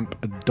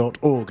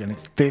oggcamp.org, and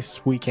it's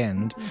this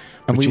weekend,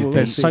 And which we is will- the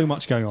There's so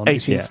much going on.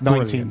 18th, It's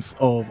brilliant. 19th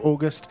of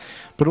August.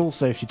 But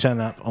also, if you turn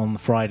up on the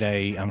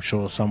Friday, I'm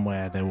sure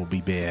somewhere there will be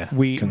beer.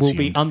 We will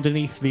be consumed.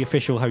 underneath the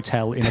official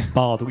hotel in a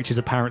bar which is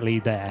apparently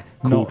there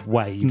called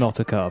Wave. Not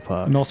a car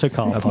park. Not a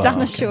car park.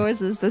 Dan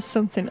assures us there's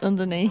something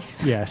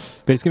underneath.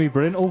 Yes. But it's going to be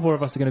brilliant. All four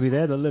of us are going to be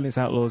there. The Linux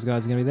Outlaws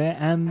guys are going to be there,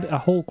 and a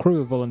whole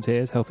crew of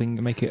volunteers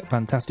helping make it a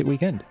fantastic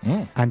weekend.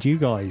 And you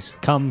guys,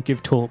 come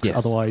give talks, Yes.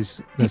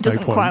 otherwise there's It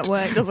doesn't no point. quite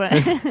work, does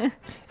it?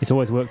 It's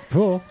always worked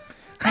before.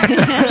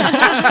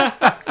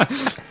 A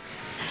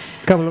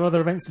couple of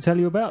other events to tell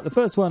you about. The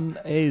first one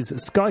is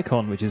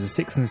SkyCon, which is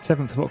the 6th and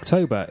 7th of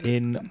October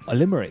in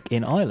Limerick,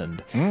 in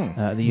Ireland,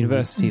 at the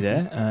university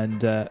there.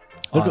 And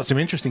They've got some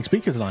interesting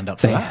speakers lined up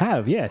for they that.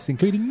 have, yes,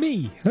 including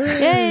me.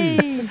 Yay!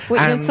 What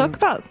are you going to talk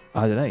about?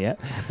 I don't know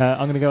yet. I'm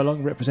going to go along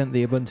and represent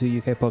the Ubuntu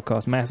UK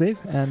podcast Massive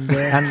and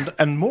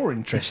And more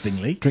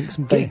interestingly, drink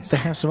some they, beers. they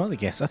have some other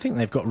guests. I think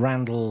they've got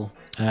Randall.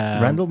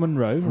 Randall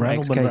Monroe from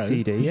Randall Monroe,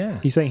 XKCD. yeah.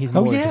 He's saying he's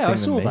more Oh, yeah, interesting I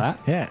saw than me. that.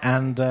 Yeah,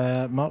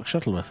 and Mark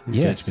Shuttleworth is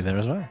going Yes. to be there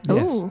as well.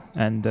 Yes. Ooh.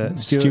 And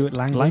Stuart Stuart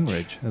Langridge.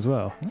 Langridge as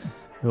well.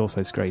 We're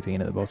also scraping in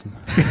at the bottom.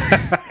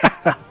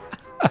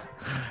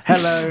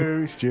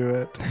 Hello,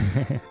 Stuart.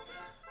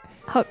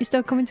 Hope you're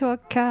still coming to our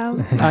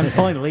camp. And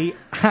finally,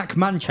 Hack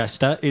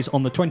Manchester is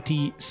on the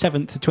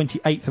 27th to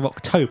 28th of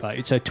October.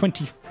 It's a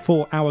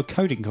 24-hour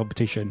coding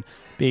competition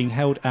being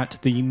held at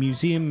the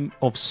Museum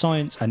of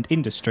Science and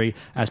Industry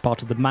as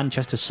part of the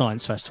Manchester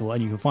Science Festival.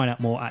 And you can find out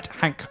more at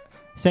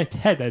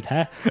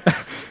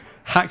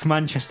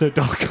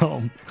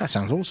hackmanchester.com. That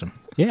sounds awesome.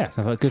 Yeah,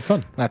 sounds like good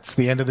fun. That's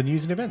the end of the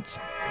news and events.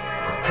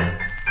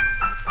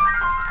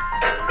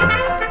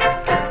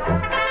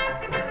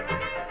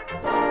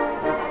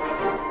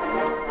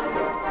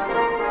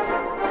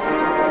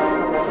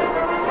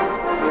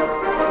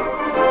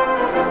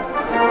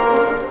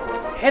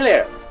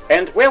 Hello,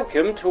 and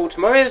welcome to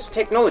Tomorrow's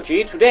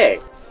Technology Today.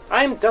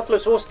 I'm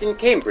Douglas Austin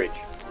Cambridge,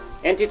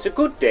 and it's a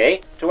good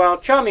day to our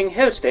charming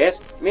hostess,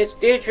 Miss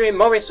Deirdre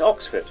Morris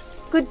Oxford.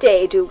 Good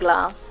day,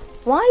 Douglas.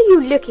 Why are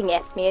you looking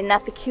at me in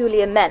that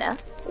peculiar manner?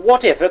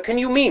 Whatever can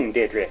you mean,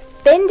 Deirdre?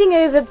 Bending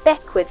over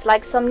backwards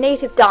like some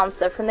native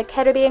dancer from the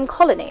Caribbean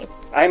colonies.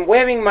 I'm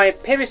wearing my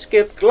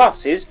periscope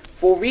glasses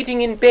for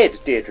reading in bed,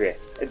 Deirdre.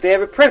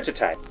 They're a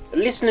prototype.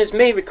 Listeners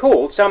may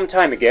recall some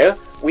time ago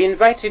we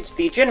invited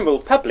the general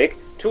public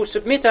to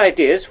submit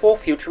ideas for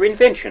future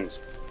inventions,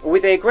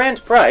 with a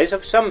grand prize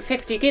of some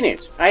 50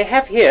 guineas. I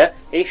have here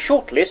a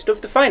short list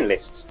of the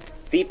finalists.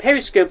 The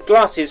periscope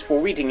glasses for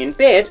reading in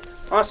bed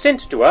are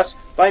sent to us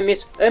by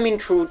Miss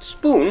Ermintrude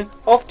Spoon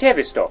of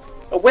Tavistock.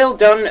 Well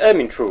done,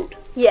 Ermintrude.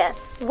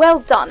 Yes, well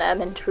done,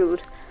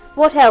 Ermintrude.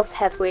 What else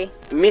have we?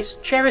 Miss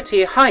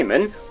Charity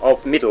Hyman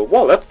of Middle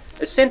Wallop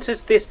sent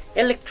us this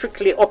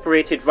electrically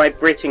operated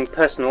vibrating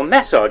personal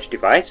massage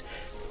device,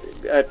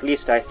 at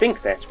least I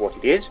think that's what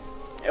it is,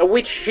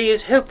 which she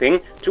is hoping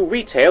to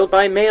retail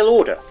by mail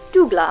order.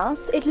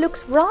 Douglas, it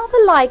looks rather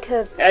like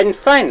a... And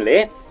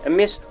finally,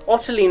 Miss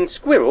Ottiline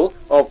Squirrel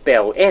of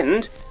Bell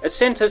End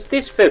sent us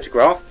this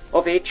photograph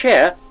of a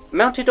chair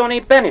mounted on a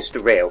banister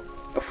rail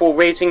for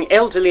raising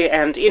elderly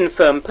and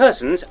infirm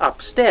persons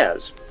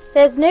upstairs.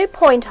 There's no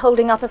point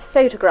holding up a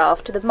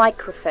photograph to the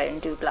microphone,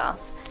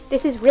 Douglas.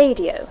 This is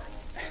radio.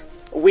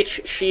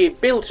 Which she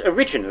built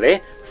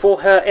originally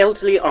for her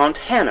elderly Aunt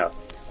Hannah.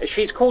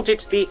 She's called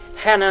it the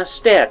Hannah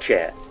Stair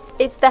Chair.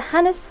 It's the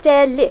Hannah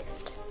Stair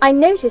Lift. I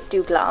noticed,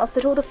 Douglas,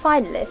 that all the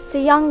finalists are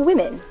young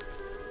women.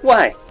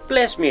 Why,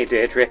 bless me,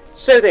 Deirdre,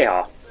 so they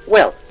are.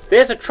 Well,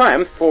 there's a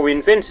triumph for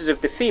inventors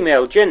of the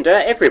female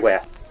gender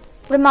everywhere.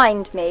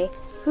 Remind me,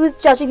 who's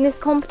judging this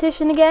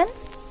competition again?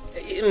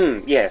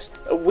 Yes,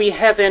 we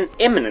have an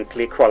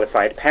eminently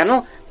qualified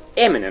panel.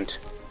 Eminent.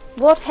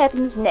 What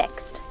happens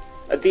next?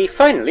 The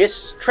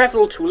finalists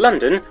travel to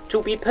London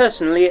to be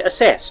personally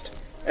assessed.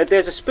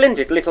 There's a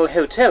splendid little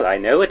hotel I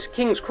know at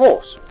King's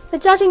Cross. The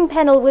judging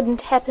panel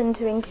wouldn't happen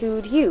to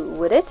include you,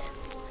 would it?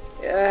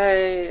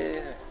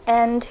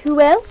 And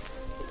who else?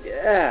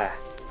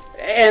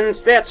 And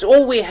that's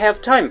all we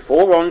have time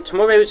for on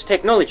tomorrow's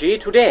Technology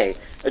Today.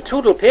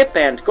 Toodle Pip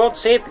and God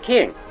Save the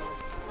King.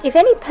 If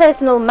any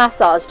personal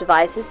massage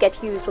devices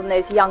get used on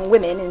those young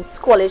women in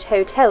squalid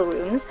hotel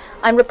rooms,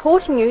 I'm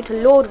reporting you to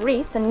Lord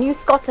Reith and New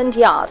Scotland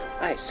Yard.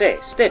 I say,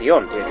 steady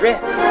on, Deirdre.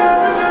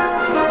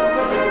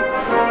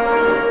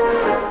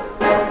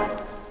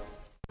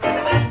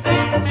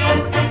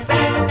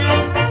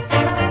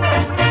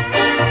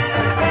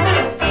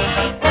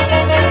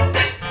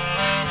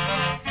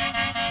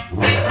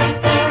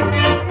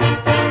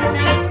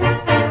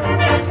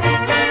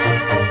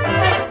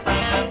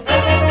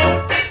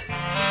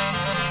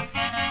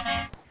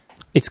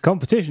 It's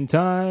competition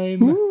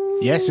time.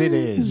 Yes, it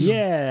is.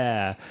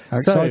 Yeah. How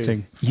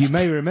exciting. You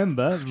may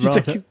remember, You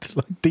rather, take it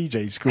like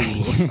DJ school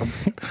or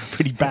something.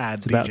 Pretty bad.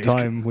 it's about DJ school.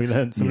 time we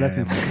learned some Yeah,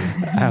 lessons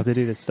maybe. how to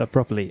do this stuff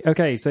properly.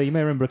 Okay, so you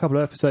may remember a couple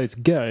of episodes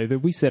ago that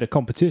we set a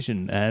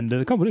competition, and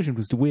the competition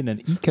was to win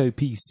an Eco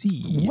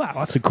PC. Wow,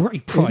 that's a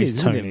great It prize, is,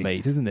 isn't Tony. it,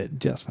 mate? Isn't it?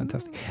 Just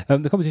fantastic.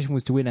 The competition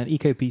was to win an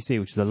Eco PC,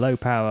 which is a low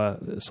power,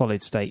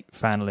 solid state,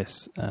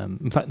 fanless.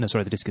 In fact, no,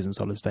 sorry, the disk isn't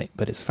solid state,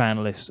 but it's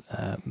fanless,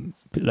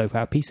 low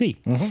power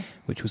PC,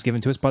 which was given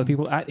to us by the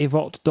people at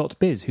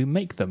evot.biz who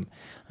make them.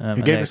 Who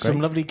And gave they're us some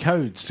great. lovely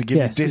codes to give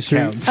Yes, the it's true.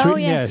 discounts. Oh,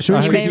 yes. Sure, I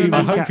you hope may you,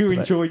 remember I hope you that,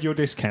 but- enjoyed your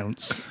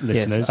discounts,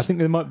 listeners. Yes, I think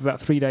there might be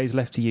about 3 days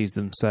left to use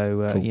them,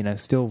 so Cool.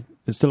 still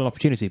there's still an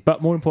opportunity.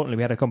 But more importantly,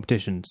 we had a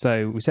competition.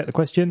 So we set the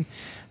question,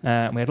 we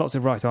had lots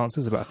of right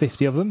answers, about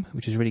 50 of them,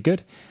 which is really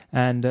good.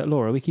 And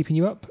Laura, are we keeping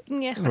you up?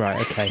 Yeah. Right,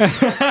 okay.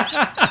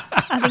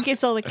 I think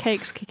it's all the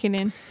cakes kicking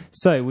in.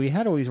 So we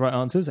had all these right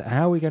answers.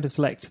 How are we going to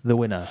select the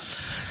winner?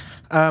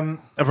 A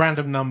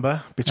random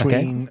number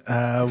between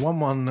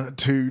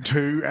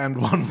 1122 and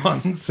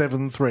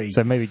 1173.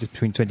 So maybe just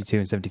between 22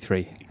 and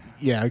 73.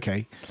 Yeah,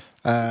 okay.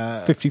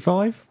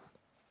 55?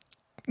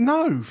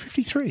 No,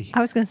 53.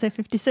 I was going to say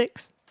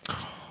 56.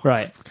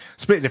 Right.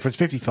 Split difference,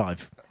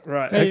 55.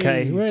 Right, Hey.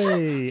 okay.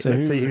 Wait, So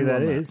let's see who that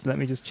won that? is. Let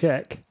me just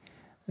check.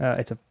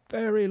 It's a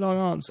very long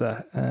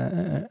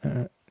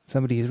answer.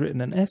 Somebody has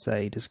written an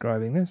essay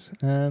describing this.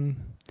 You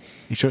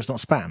sure it's not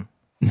spam?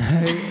 No.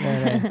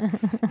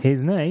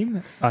 His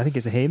name, I think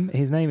it's a him.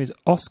 His name is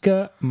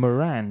Oscar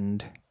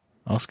Morand.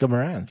 Oscar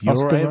Moran. You're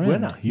Oscar a Moran.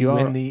 winner. You You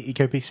win are- the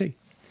Eco PC.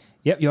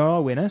 Yep, you're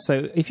our winner.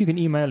 So if you can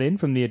email in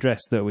from the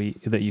address that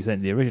you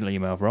sent the original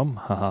email from,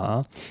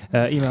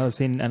 email us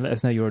in and let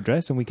us know your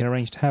address, and we can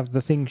arrange to have the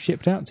thing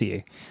shipped out to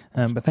you.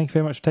 But thank you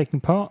very much for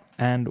taking part,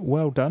 and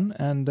well done.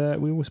 And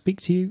we will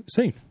speak to you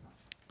soon.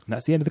 And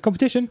that's the end of the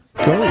competition.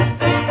 Cool.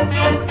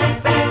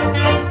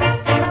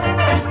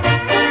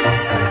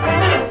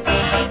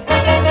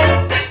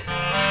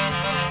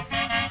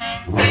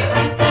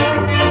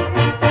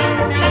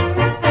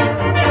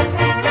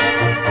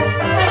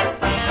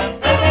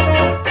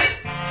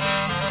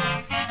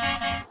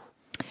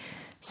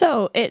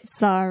 So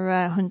it's our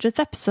 100th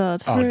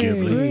episode.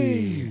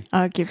 Arguably.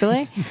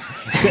 Arguably.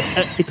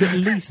 It's at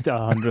least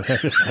our 100th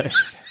episode.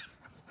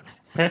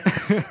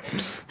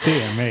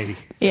 Dear me.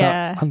 It's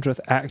Yeah. our 100th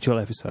actual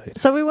episode.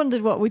 So we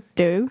wondered what we'd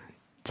do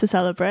to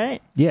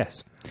celebrate.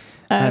 Yes.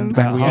 And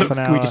about we, half an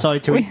hour. we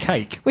decided to eat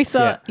cake. We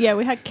thought, yeah,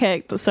 we had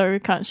cake, but sorry, we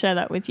can't share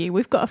that with you.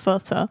 We've got a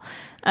photo.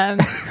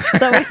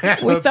 So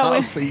we Of thought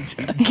us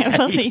eating of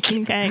us cake.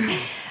 eating cake.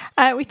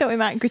 We thought we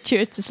might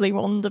gratuitously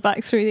wander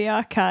back through the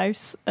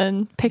archives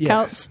and pick Yes.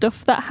 out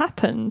stuff that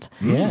happened.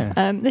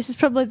 Yeah. This is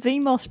probably the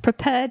most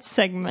prepared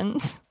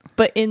segment,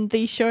 but in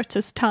the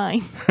shortest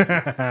time.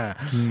 Yes.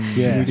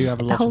 We do have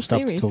a lot whole of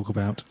stuff series. to talk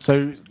about.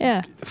 So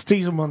Yeah.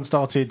 season 1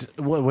 started,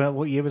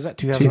 what year was that?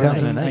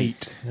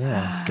 2008? 2008.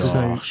 Yes.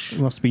 Gosh. So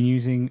we must have been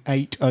using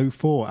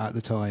 804 at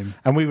the time.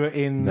 And we were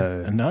in...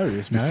 No.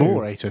 It's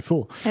before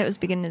 804. It was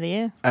beginning of the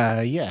year.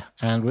 Yeah.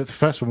 And the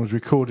first one was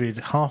recorded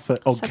half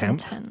at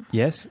Oddcamp. 7:10.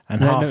 Yes.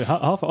 And no,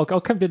 half-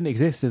 Oddcamp didn't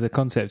exist as a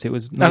concept. It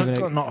was No, not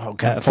even not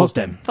Oddcamp.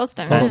 Fosdem.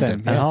 Fosdem. Fosdem. Fosdem,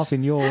 And yes. half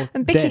in your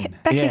And den.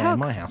 Becky yeah, Hogg. in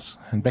my house.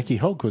 And Becky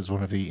Hogg was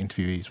one of the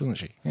interviewees, wasn't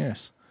she?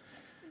 Yes.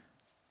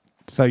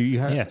 So you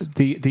had Yes.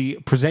 the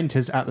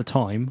presenters at the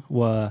time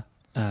were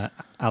Alan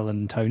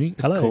and Tony,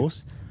 of Hello.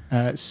 course,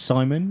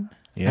 Simon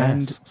Yes.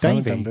 and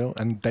Simon Davey, Dunbill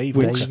and Dave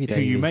which Walker.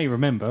 who you may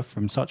remember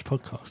from such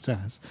podcasts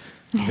as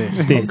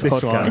This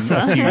podcast.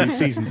 one a few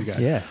seasons ago.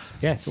 Yes.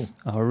 Yes.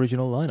 Our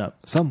original lineup.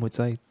 Some would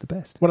say the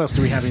best. What else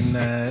do we have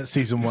in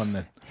season 1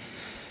 then?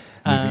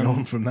 Moving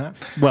on from that.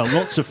 Well,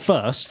 lots of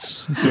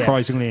firsts,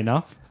 surprisingly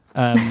enough.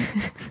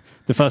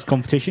 The first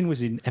competition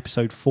was in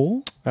episode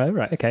 4, Oh,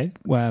 right. Okay.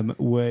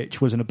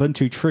 which was an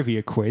Ubuntu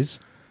trivia quiz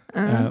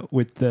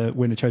with the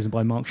winner chosen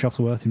by Mark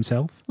Shuttleworth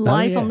himself.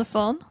 Live on the yes.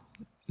 phone.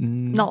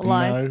 Mm, Not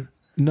live.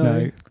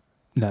 No,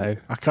 No.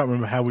 I can't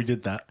remember how we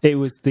did that. It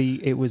was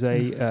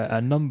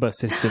a number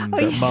system Oh,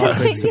 you that Mark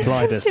sent had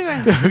supplied us. it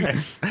around.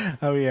 Yes.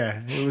 Oh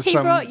yeah, it was He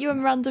some. wrote you a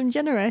random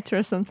generator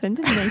or something,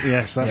 didn't he?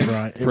 Yes, that's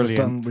right. It was Brilliant.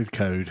 done with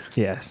code.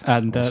 Yes.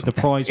 And the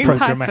prize In for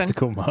Python.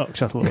 Programmatical Mark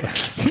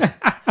Shuttleworth.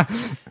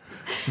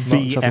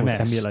 VMS.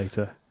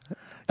 Emulator.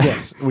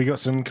 Yes, we got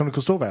some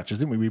Canonical Store vouchers,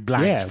 didn't we? We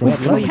blagged. Yeah, from we had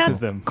Canonical. loads of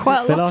them.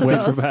 Quite a They lot of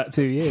lasted for those. about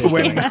 2 years.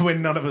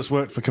 When none of us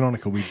worked for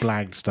Canonical, we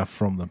blagged stuff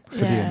from them.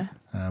 Yeah.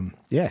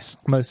 Yes.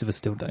 Most of us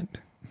still don't.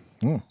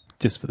 Mm.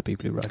 Just for the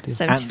people who write it.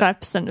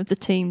 75% of the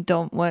team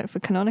don't work for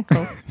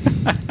Canonical.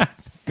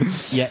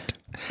 Yet.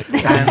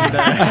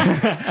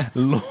 And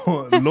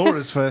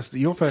Laura's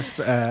your first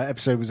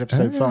episode was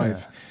episode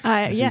 5.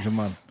 Yes. Season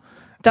 1.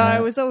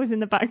 I was always in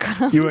the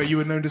background. You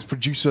were known as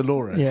producer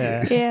Laura.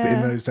 Yeah.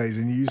 In those days,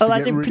 and you used Oh, to I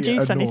get didn't really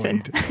produce annoyed.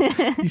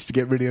 anything. You used to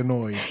get really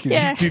annoyed because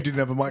Yeah. you didn't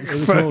have a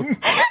microphone.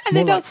 And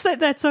they don't sit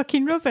there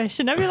talking rubbish,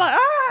 and I'd be like,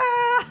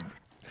 ah!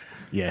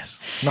 Yes,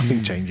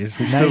 nothing changes.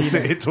 We Now still you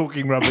sit know. here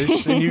talking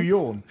rubbish, and you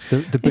yawn.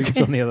 The boot's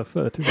on the other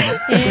foot, isn't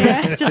it?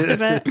 Yeah, just a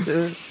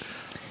bit.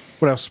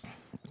 What else?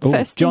 Oh,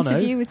 First Jono.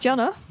 interview with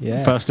Jono.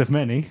 Yeah. First of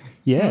many.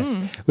 Yes.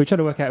 We're trying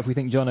to work out if we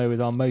think Jono is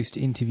our most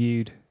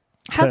interviewed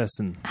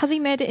person. Has he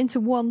made it into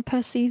one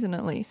per season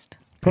at least?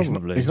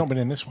 Probably. He's not been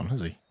in this one,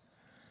 has he?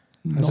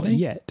 Not he?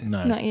 yet.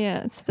 No. Not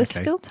yet. There's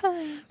Okay. still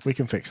time. We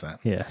can fix that.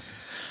 Yes.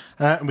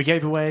 And we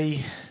gave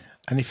away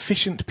an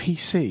efficient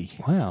PC.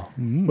 Wow.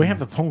 We have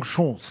the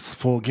penchant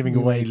for giving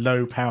away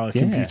low-power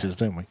Yeah. computers,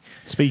 don't we?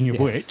 Speaking of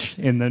Yes. which,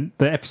 in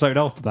the episode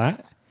after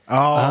that,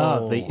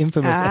 The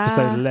infamous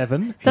episode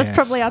 11. That's Yes.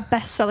 probably our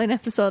best-selling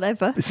episode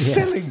ever.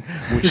 Selling.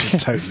 We should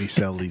totally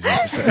sell these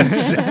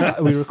episodes.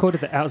 We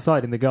recorded it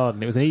outside in the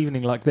garden. It was an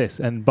evening like this,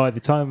 and by the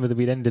time that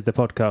we'd ended the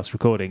podcast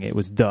recording, it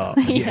was dark.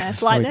 Yes,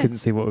 And like we this. couldn't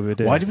see what we were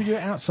doing. Why did we do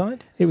it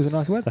outside? It was a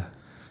nice weather.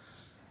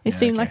 It Yeah,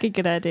 seemed okay. like a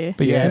good idea.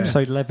 but yeah, Yeah.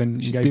 episode 11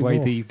 Should gave do away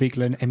more. the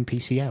Vigeland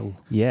MPCL.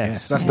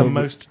 Yes. That's the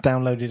most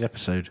downloaded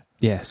episode.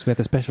 Yes, we had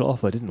the special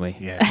offer, didn't we?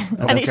 Yeah.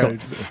 And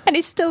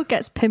it still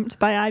gets pimped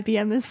by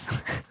IBMers.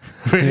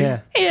 Really? Yeah.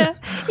 Yeah,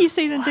 you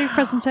see them do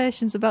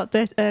presentations about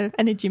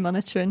energy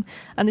monitoring,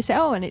 and they say,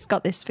 "Oh, and it's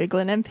got this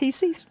Vigeland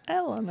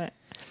MPCL on it,"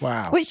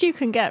 Wow. which you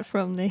can get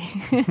from the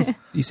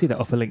You see that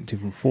offer linked to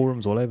from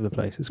forums all over the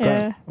place. It's great.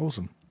 yeah.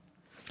 Awesome.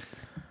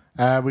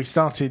 We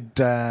started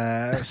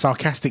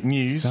Sarcastic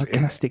News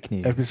Sarcastic in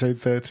news. episode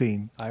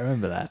 13. I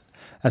remember that.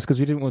 That's because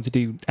we didn't want to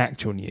do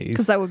actual news.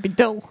 Because that would be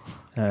dull.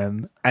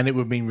 And it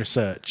would mean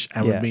research,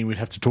 and Yeah. would mean we'd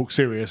have to talk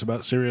serious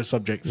about serious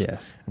subjects.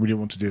 Yes. We didn't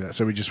want to do that,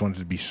 so we just wanted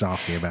to be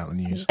sarky about the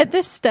news. At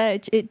this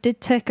stage, it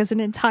did take us an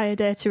entire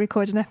day to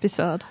record an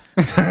episode.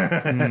 We'd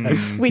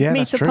Yeah, meet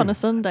that's up true. on a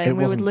Sunday, It and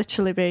we would wasn't-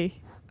 literally be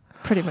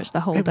pretty much the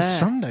whole It day. was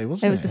Sunday,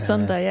 wasn't it? It was a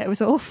Sunday. Yeah, it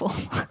was awful.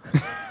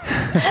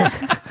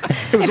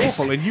 It was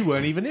awful, and you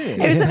weren't even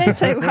in It it. was an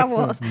entire.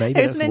 Maybe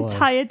It was that's an why.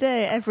 entire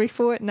day every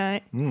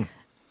fortnight. Wow.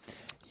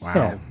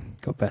 Yeah,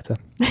 got better.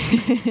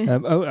 I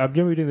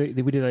remember we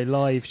did a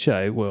live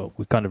show. Well,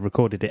 we kind of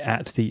recorded it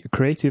at the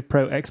Creative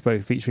Pro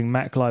Expo featuring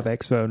Mac Live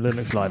Expo and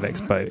Linux Live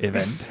Expo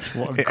event.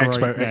 What a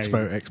Expo, great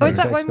Expo, name. Expo. Oh, is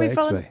that when we Expo.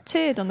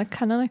 volunteered on the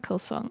Canonical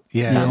song?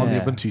 Yeah, on the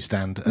Yeah. Ubuntu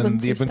stand. And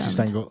the Ubuntu Ubuntu stand.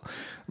 stand got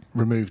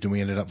removed, and we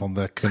ended up on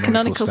the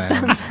Canonical,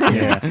 Canonical stand.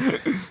 Yeah.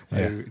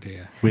 Oh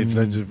dear. With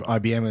loads of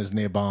IBMers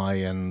nearby,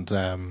 and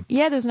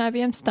Yeah, there was an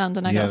IBM stand,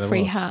 and I Yeah, got a there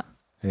free was. hat.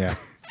 yeah.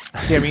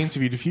 We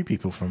interviewed a few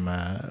people from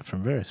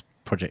various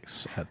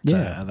projects at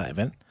that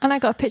event. And I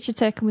got a picture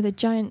taken with a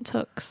giant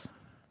tux.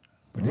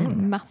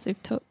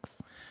 Massive tux.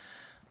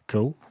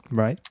 Cool.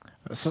 Right.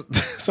 So,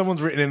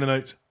 someone's written in the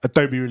notes,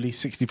 Adobe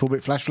released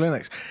 64-bit Flash for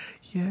Linux.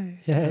 Yay.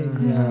 Yeah.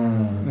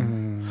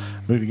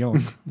 Moving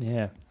on.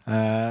 Yeah.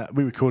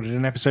 We recorded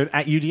an episode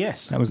at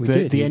UDS. That was We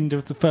the did. end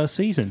of the first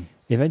season.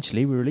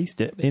 Eventually, we released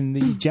it in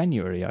the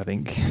January, I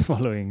think,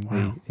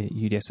 following the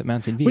UDS at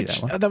Mountain View. Which,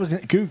 that one. that was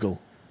in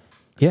Google.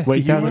 Yeah, Where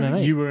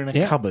 2008. you were in a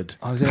Yeah. cupboard.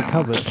 I was in a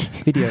cupboard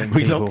videoing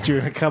We people. locked you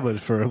in a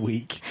cupboard for a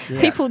week.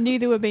 People knew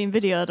they were being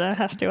videoed, I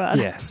have to add.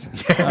 Yes.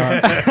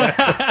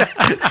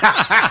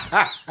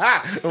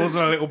 It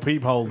wasn't a little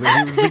peephole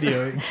that he was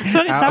videoing. That's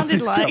what it out of sounded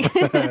his like.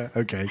 cupboard.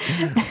 Okay.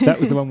 That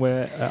was the one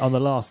where, on the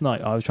last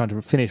night, I was trying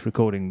to finish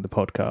recording the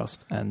podcast,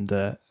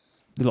 and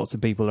lots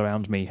of people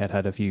around me had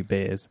had a few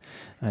beers,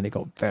 and it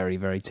got very,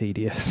 very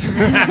tedious.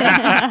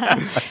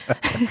 Weren't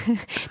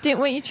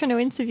you trying to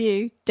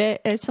interview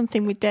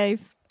something with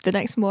Dave the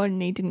next morning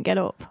and he didn't get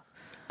up?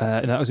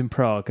 And that was in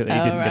Prague. He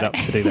didn't get up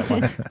to do that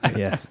one. But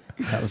yes,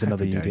 that was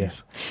another Happy UDS.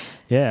 days.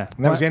 Yeah.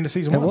 And that was the end of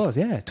season 1. It was,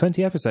 yeah.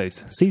 20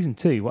 episodes. Season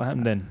 2, what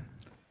happened then?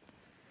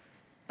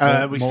 We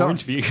More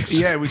started interviews.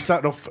 Yeah, we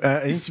started off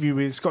an interview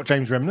with Scott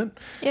James Remnant.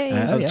 Yeah,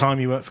 yeah. At the time,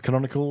 he worked for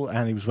Canonical,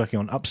 and he was working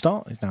on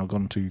Upstart. He's now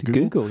gone to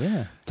Google. Google,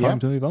 yeah. Time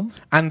to move on.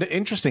 And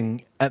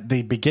interesting, at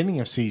the beginning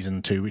of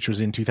season 2, which was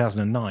in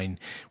 2009,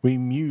 we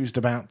mused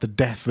about the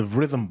death of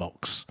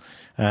Rhythmbox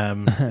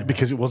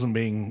because it wasn't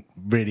being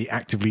really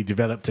actively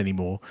developed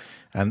anymore.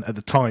 And at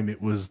the time,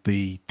 it was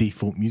the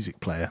default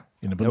music player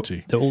in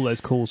Ubuntu. There were all those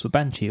calls for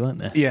Banshee, weren't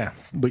there? Yeah,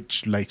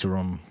 which later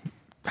on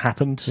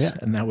happened, Yeah.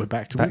 and now we're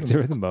back to Back to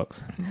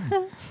Rhythmbox.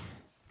 Rhythmbox.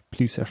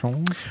 plus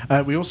sessions.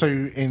 We also,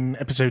 in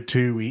episode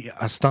 2, we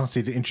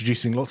started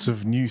introducing lots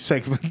of new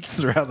segments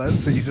throughout that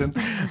season.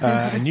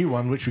 A new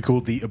one, which we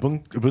called the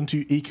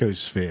Ubuntu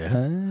Ecosphere.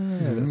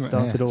 That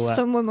started all that.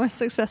 Some were more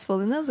successful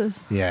than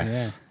others. Yes.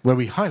 Yeah. Where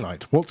we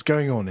highlight what's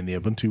going on in the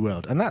Ubuntu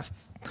world. And that's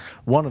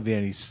one of the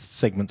only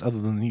segments, other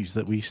than the news,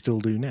 that we still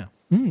do now.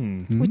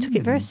 We took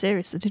it very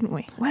seriously, didn't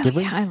we? Well, Did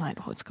we? we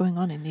highlight what's going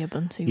on in the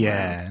Ubuntu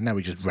Yeah, world. now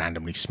we just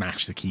randomly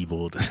smash the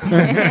keyboard.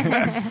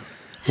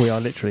 We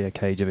are literally a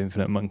cage of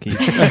infinite monkeys.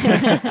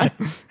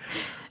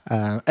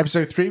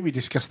 Episode 3, we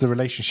discussed the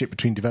relationship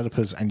between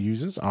developers and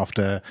users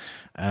after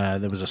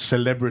there was a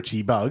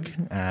celebrity bug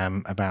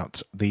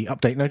about the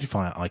update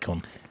notifier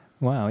icon.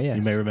 Wow, yes.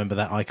 You may remember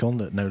that icon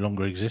that no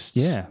longer exists.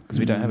 Yeah, because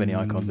we don't have any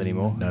icons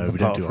anymore. No, we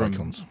don't do apart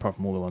from- icons. Apart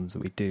from all the ones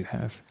that we do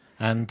have.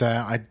 And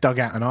I dug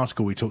out an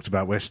article we talked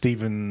about where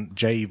Stephen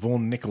J.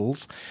 Vaughan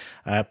Nichols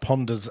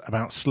ponders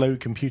about slow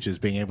computers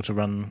being able to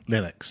run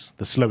Linux,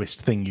 the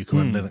slowest thing you can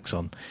run Linux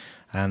on.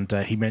 And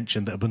he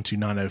mentioned that Ubuntu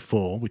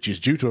 9.04, which is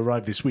due to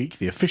arrive this week,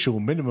 the official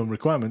minimum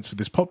requirements for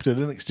this popular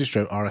Linux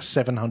distro are a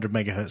 700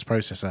 megahertz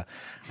processor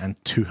and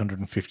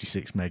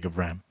 256 meg of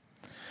RAM,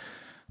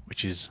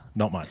 which is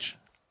not much.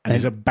 And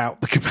is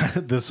about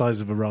the size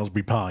of a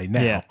Raspberry Pi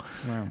now. Yeah.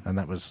 Wow. And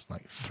that was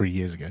like 3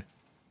 years ago.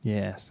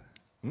 Yes.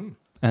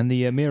 And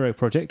the Miro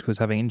project was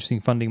having an interesting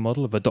funding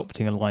model of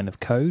adopting a line of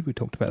code. We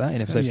talked about that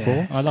in episode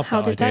 4. I love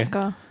How that did idea. that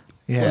go?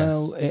 Yeah.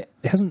 Well, it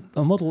hasn't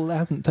a model that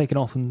hasn't taken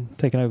off and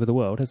taken over the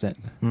world, has it?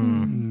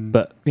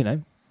 But, you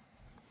know,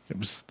 It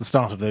was the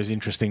start of those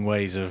interesting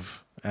ways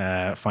of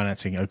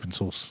financing open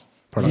source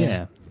products.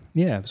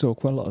 yeah, we saw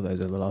quite a lot of those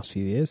over the last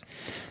few years.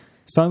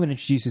 Simon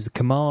introduces the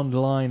command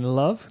line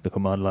love,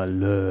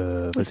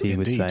 as he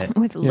would Indeed. say it,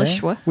 With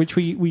Lishwa. Which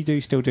we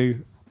do still do now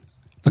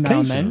and then.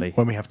 occasionally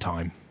When we have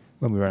time.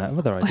 when we run out of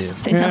other Or ideas.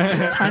 something else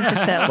that's time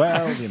to fill.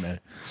 Well, you know.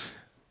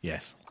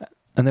 Yes.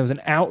 And there was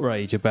an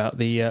outrage about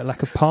the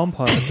lack of Palm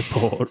Pilot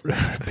support.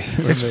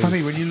 It's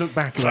funny when you look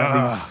back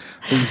about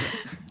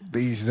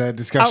these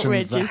discussions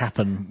Outrages. that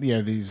happen, you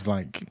know, these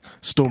like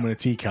storm in a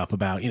teacup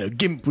about, you know,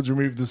 GIMP was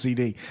removed the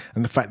CD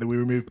and the fact that we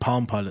removed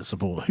Palm Pilot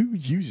support. Who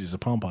uses a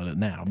Palm Pilot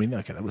now? I mean,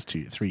 okay, that was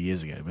 3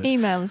 years ago. But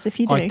Email us if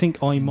you do. I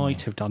think I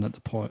might have done at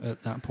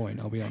that point,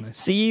 I'll be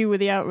honest. So you were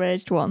the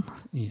outraged one.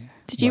 Yeah.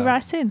 Did you Well,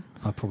 write in?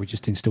 I probably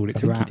just installed it I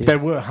through think you app. did. there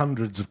were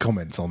hundreds of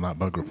comments on that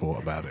bug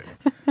report about it.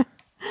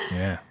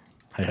 Yeah.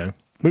 Hey-ho.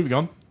 Moving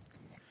on.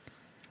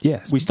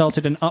 Yes. We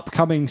started an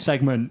upcoming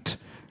segment,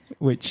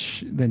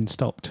 which then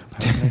stopped.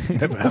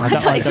 apparently. I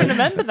don't even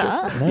remember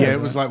that. No, Yeah, it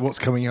was like what's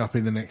coming up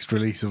in the next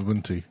release of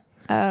Ubuntu.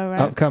 Oh,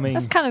 right. upcoming.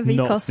 That's kind of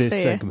not this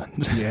ecosphere.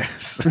 segment.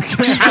 Yes.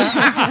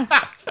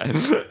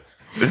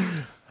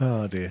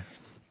 Oh, dear.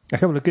 A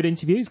couple of good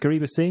interviews.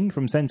 Gariba Singh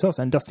from CentOS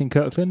and Dustin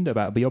Kirkland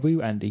about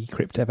Biobu and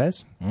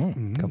eCryptFS.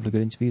 A couple of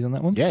good interviews on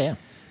that one. Yeah, yeah.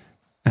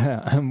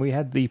 And we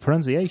had the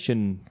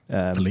pronunciation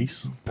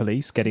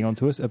police getting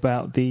onto us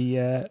about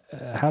the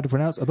how to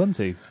pronounce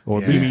Ubuntu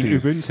or Yeah. Ubuntu.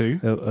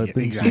 Ubuntu.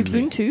 Yeah, exactly.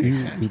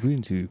 Ubuntu.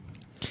 Ubuntu.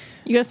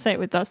 You got to say it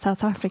with that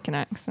South African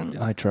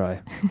accent. I try.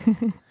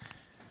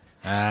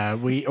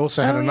 We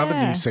also had Oh, another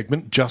yeah. news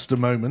segment, Just a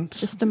Moment,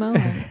 Just a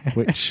moment.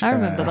 which I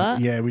remember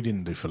that. Yeah, we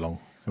didn't do for long.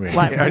 I mean,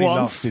 Like it only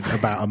once. lasted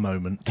about a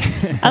moment.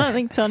 I don't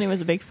think Tony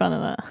was a big fan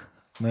of that.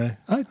 No.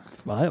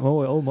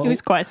 It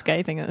was quite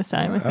scathing at the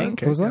time, I think.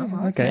 Okay. Was I?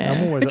 Okay, Yeah.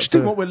 I'm always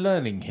Interesting up what we're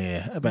learning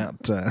here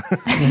about.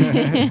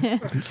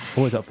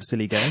 always up for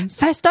silly games.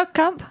 First Dog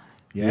Camp.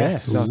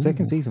 Yes, our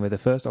second season with the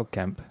first Odd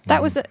Camp.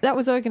 That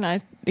was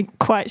organised in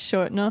quite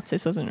short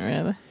notice, wasn't it,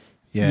 really?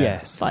 Yeah.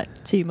 Yes.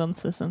 Like 2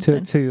 months or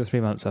something. 2 or 3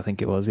 months, I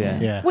think it was, yeah.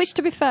 Yeah. Which,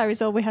 to be fair,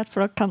 is all we had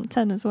for Odd Camp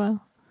 10 as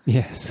well.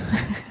 Yes.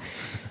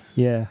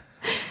 Yeah.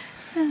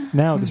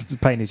 Now this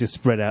pain is just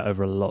spread out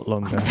over a lot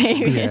longer.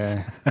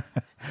 Period.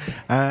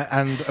 Yeah.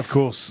 And of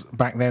course,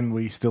 back then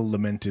we still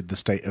lamented the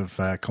state of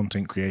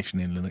content creation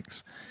in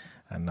Linux,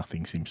 and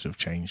nothing seems to have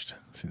changed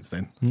since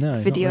then. No,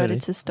 not Video really.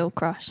 editors still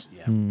crash.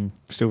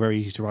 Still very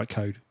easy to write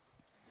code.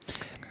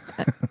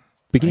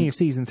 Beginning of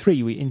season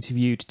 3, we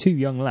interviewed 2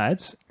 young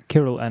lads,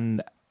 Kirill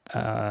and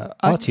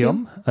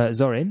Artyom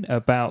Zorin,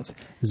 about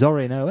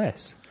Zorin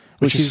OS,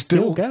 which is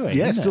still going.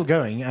 Yeah, isn't still it?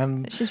 going,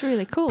 and Which is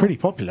really cool. pretty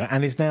popular,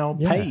 and is now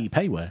Yeah.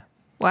 payware.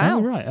 Wow.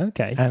 Oh, right,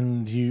 okay.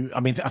 And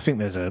I think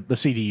there's the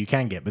CD you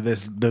can get, but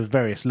there's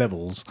various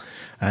levels,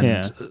 and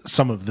Yeah.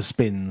 some of the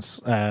spins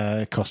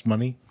cost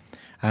money.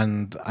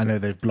 And I know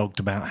they've blogged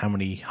about how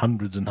many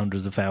hundreds and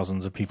hundreds of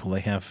thousands of people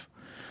they have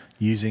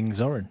using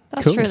Zorin.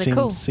 That's really seems,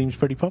 cool. Seems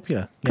pretty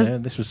popular. 'Cause- Yeah,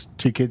 this was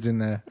 2 kids in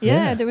there.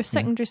 Yeah, they were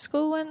secondary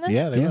school, weren't they?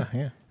 Yeah, they Yeah. were.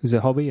 Yeah, It was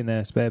a hobby in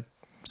their spare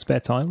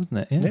time,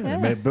 wasn't it?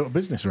 They built a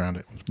business around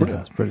it. It's Yeah, brilliant.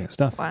 that's brilliant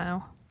stuff.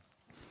 Wow.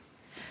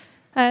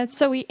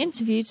 So we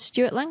interviewed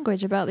Stuart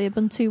Langridge about the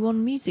Ubuntu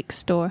One music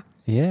store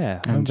Yeah.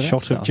 I And remember that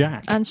Shot stuff. of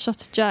Jack. and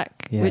Shot of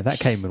Jack. Yeah, which, that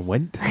came and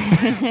went.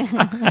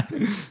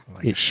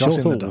 Like It shot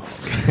in shot the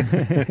off.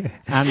 dark.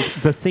 And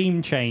the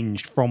theme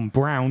changed from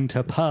brown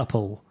to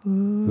purple.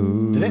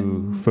 Ooh,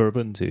 Did for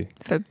Ubuntu.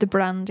 for the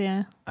brand,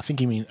 yeah. I think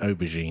you mean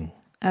aubergine.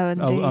 Oh,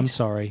 indeed. Oh, I'm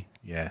sorry.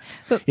 Yes.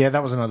 But- Yeah,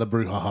 that was another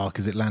brouhaha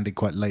because it landed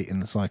quite late in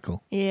the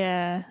cycle.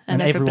 Yeah,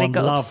 And everybody everyone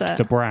got loved upset.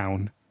 the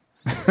brown.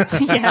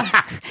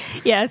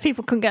 yeah,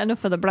 people couldn't get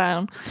enough of the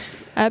brown.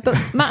 But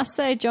Matt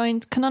Say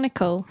joined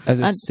Canonical. As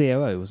a and,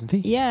 COO, wasn't he?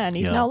 yeah, and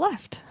he's Yeah. now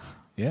left.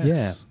 Yes.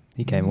 Yeah,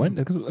 he came and went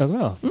as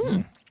well.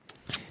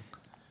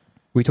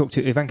 We talked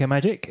to Ivanka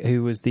Magic,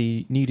 who was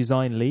the new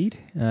design lead,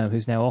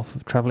 who's now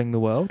off travelling the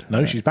world.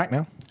 No, she's back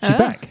now. She's Oh.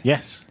 back.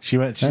 Yes, she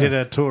went. She did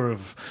a tour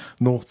of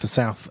North to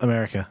South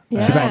America.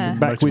 Yeah. She's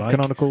back with motorbike.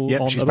 Canonical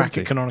Yep, on she's back Ubuntu.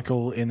 at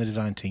Canonical in the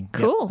design team.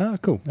 Yep. Cool. Oh,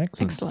 cool.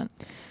 Excellent. Excellent.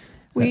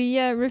 We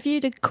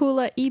reviewed a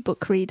cooler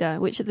ebook reader,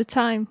 which at the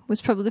time was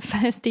probably the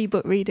first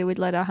ebook reader we'd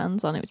laid our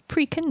hands on. It was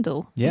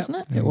pre-Kindle, Yeah, wasn't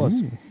it? it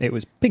was. It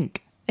was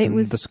pink. It and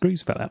was- the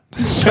screws fell out.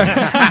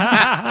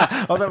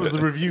 Oh, that was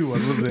the review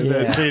one, wasn't it?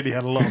 Yeah. They clearly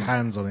had a lot of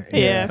hands on it.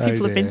 Yeah, Oh,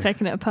 people have been dear.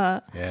 taking it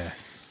apart.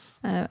 Yes.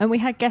 And we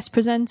had guest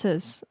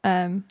presenters,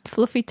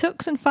 Fluffy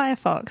Tux and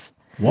Firefox.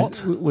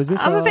 What? Was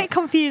this? I'm a our- bit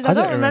confused. I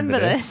don't remember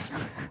this.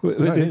 this. Was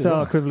No, this neither our do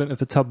I. equivalent of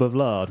the tub of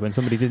lard when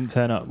somebody didn't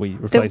turn up? We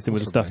replaced them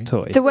with a stuffed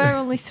toy. There were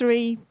only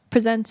 3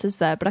 presenters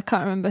there, but I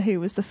can't remember who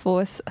was the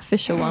 4th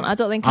official one. I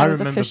don't think I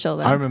was official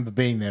then. I remember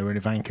being there when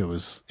Ivanka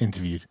was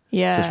interviewed.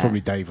 Yeah. So it's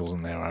probably Dave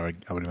wasn't there, I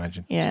would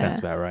imagine. Yeah. Sounds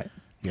about right.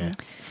 Yeah.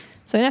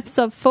 So in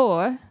episode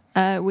 4,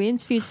 we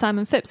interviewed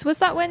Simon Phipps. Was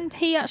that when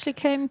he actually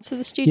came to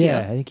the studio? Yeah,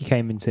 I think he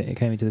came into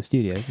the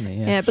studio, didn't he?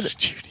 Yeah,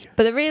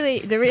 but the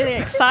really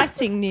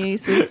exciting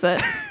news was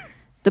that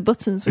the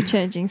buttons were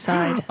changing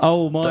side.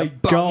 Oh my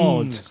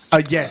god!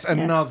 Yes,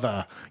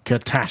 another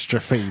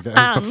catastrophe that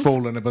has And-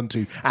 befallen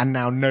Ubuntu, and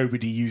now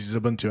nobody uses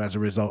Ubuntu as a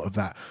result of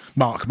that.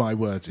 Mark my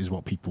words, is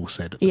what people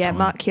said at the Yeah, time.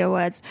 mark your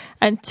words.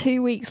 And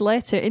 2 weeks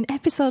later, in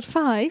episode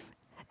 5,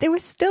 they were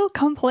still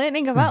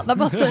complaining about the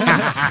buttons.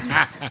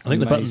 I think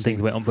the button Amazing.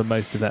 things went on for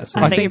most of that I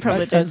season. think it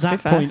probably at, did, at to that be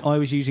fair. point I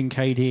was using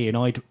KDE and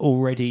I'd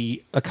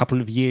already a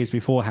couple of years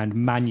beforehand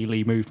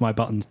manually moved my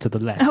buttons to the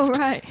left. Oh,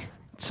 right.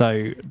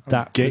 So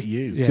that Get was-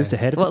 you. yeah. Just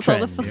ahead of What's the all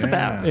trend. the fuss Yeah.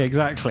 about? Yeah,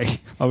 exactly.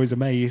 I was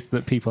amazed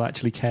that people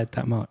actually cared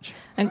that much.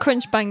 And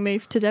Crunchbang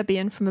moved to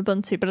Debian from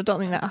Ubuntu, but I don't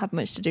think that had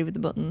much to do with the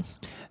buttons.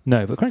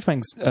 No, but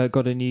Crunchbang's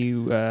got a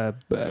new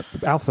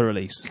alpha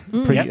release,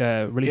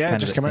 Mm. release Yeah, candidate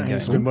just come out. thing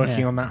He's going been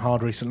working yeah. on that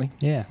hard recently.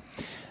 Yeah.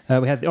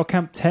 We had the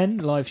Occamp 10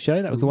 live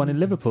show. That was the one in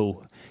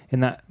Liverpool, in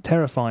that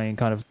terrifying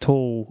kind of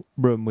tall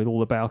room with all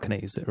the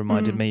balconies that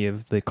reminded me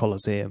of the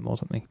Colosseum or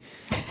something.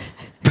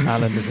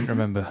 Alan doesn't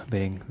remember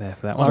being there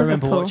for that I one.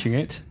 remember Liverpool. watching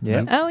it.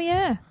 Yeah. Oh,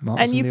 yeah. Mark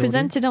was And in you the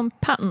presented on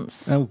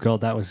patents. Oh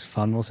god, that was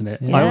fun, wasn't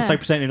it? Yeah. I also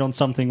presented on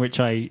something which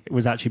I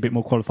was actually a bit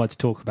more qualified to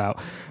talk about,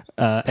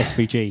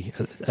 SVG,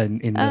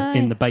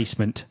 in the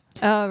basement.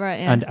 Oh, right,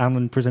 yeah. And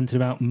Alan presented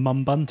about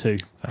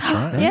Mumbuntu. That's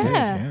right.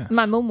 yeah. indeed, yes.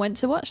 My mum went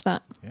to watch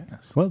that.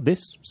 Yes. Well,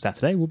 this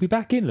Saturday we'll be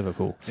back in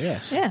Liverpool.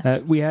 Yes.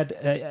 Yes. We had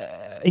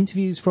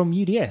interviews from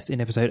UDS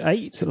in episode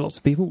 8. Lots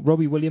of people.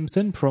 Robbie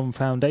Williamson from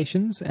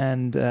Foundations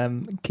and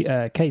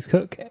Case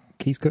Cook,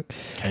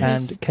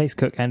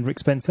 and Rick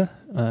Spencer.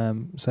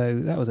 So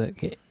that was a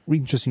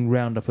interesting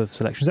roundup of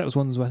selections. That was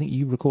ones where I think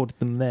you recorded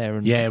them there.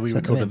 And Yeah, we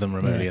sent recorded in. them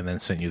remotely Yeah. and then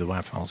sent you the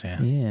WAV files,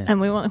 yeah. Yeah. And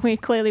we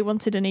clearly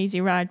wanted an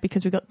easy ride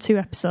because we got 2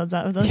 episodes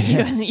out of those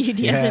Yes. UDS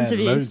Yeah,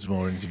 interviews. loads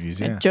more interviews,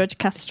 yeah. George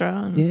Castro.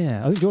 And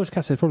Yeah, I think George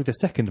Cass is probably the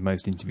second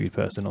most interviewed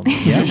person on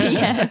this.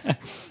 yes.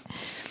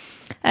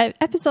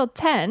 Episode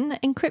 10,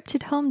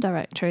 Encrypted Home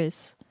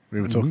Directories.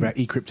 We were talking about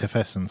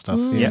eCryptFS and stuff.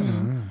 Mm.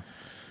 Yes.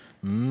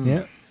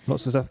 Yeah,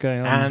 lots of stuff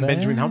going on And there.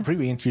 Benjamin Humphrey,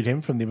 we interviewed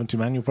him from the Ubuntu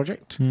Manual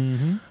Project.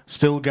 Mm-hmm.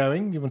 Still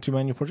going, the Ubuntu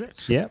Manual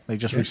Project. Yeah. They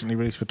just recently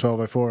released for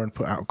 12.04 and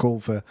put out a call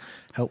for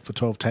help for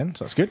 12.10,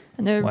 so that's good.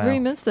 And there were Wow.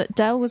 rumours that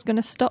Dell was going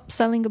to stop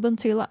selling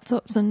Ubuntu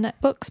laptops and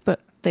netbooks, but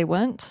they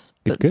weren't.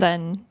 Good, But good.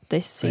 then they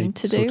seemed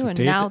to sort do, of and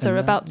did, now they're and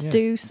about to yeah.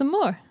 do some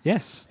more.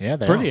 Yes. Yeah,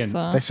 they Brilliant.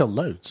 So- They sell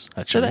loads,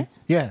 actually.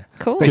 they? Yeah.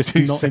 Cool. They Just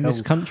do not in sell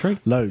this country.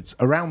 loads.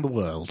 Around the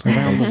world.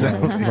 Around They the sell-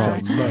 world. they sell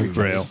Right. loads.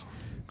 Real.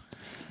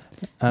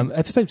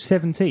 Episode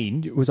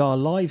 17 was our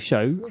live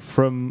show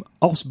from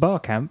Os Bar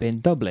Camp in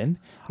Dublin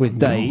with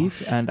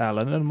Dave and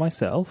Alan and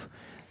myself.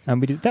 And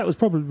we did that was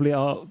probably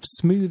our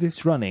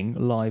smoothest running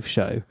live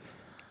show.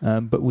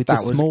 But with That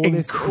the was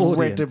smallest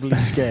incredibly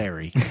audience.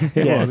 scary.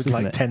 It yeah, was, it's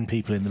wasn't like it? 10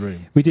 people in the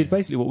room. We did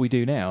basically what we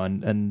do now,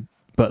 and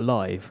but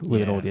live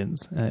with an Yeah.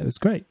 audience. It was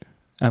great.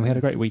 And we had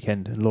a great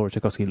weekend. And Laura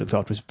Tchaikovsky looked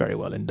after us very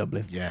well in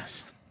Dublin.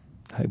 Yes.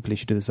 Hopefully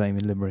she'll do the same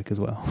in Limerick as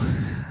well.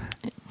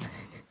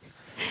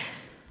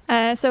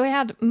 So we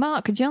had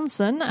Mark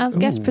Johnson as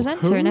guest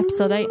presenter in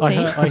episode 18.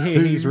 I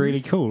hear he's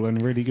really cool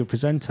and a really good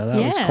presenter. That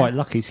was Yeah. quite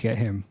lucky to get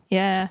him.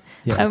 Yeah.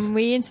 Yes.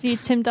 We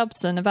interviewed Tim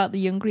Dobson about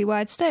the Hungary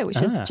wide stay, which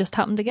has just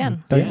happened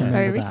again Don't Yeah. remember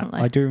very that.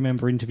 recently. I do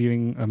remember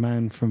interviewing a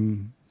man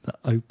from the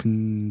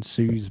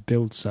OpenSUSE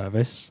build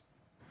service.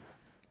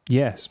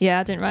 Yes.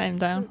 Yeah, I didn't write him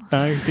down.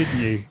 Oh, didn't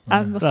you?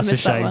 I must have That's a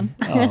missed that shame. one.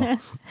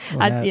 Oh.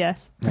 Now-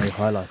 Yes. Now you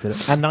highlighted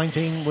it. And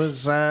 19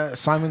 was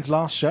Simon's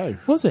last show.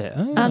 Was it?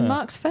 Oh. And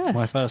Mark's first.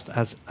 My first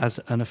as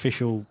an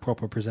official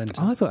proper presenter.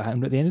 I thought it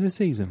happened at the end of the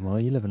season. Well,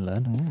 you live and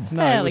learn. No, it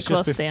Fairly was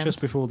close just, to the end. just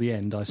before the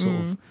end. I sort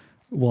of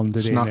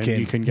wandered Snuck and in.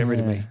 you couldn't get rid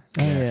of me.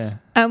 Oh, yeah.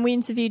 And we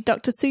interviewed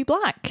Dr. Sue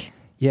Black,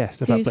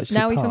 Yes, about who's Bletchley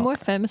now Park. even more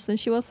famous than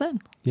she was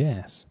then.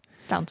 Yes.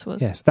 Down to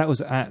us. Yes, that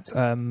was at...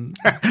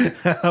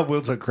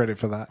 We'll take credit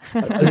for that.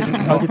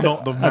 I did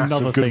Not the another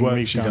massive good thing work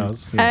we've she done.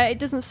 does. Yeah. It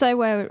doesn't say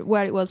where it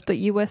was, but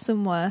you were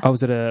somewhere. I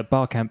was at a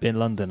bar camp in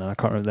London, and I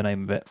can't remember the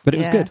name of it, but it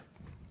was Yeah. good.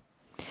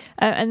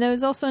 And there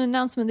was also an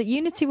announcement that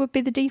Unity would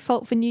be the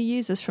default for new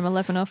users from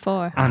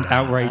 11.04. And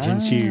outrage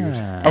ensued.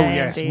 Ah. Oh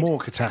yes, indeed. more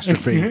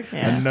catastrophe,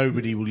 Yeah. and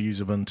nobody will use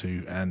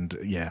Ubuntu. And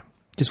yeah,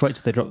 Just wait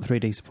till they drop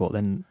 3D support,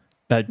 then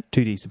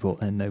 2D support,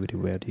 then nobody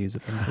will be able to use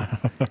it.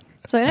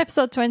 So in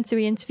episode 20,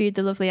 we interviewed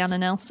the lovely Anna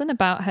Nelson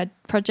about her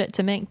project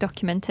to make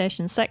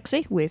documentation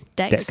sexy with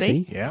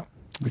Dexy. yeah.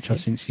 Which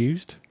I've since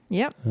used.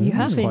 Yep, you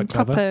have been quite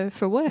clever. proper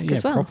for work Yeah,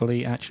 as well.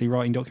 properly actually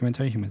writing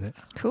documentation with it.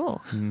 Cool.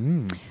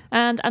 Mm.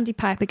 And Andy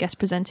Piper guest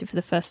presented for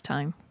the first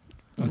time.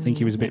 I think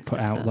he was a bit Next put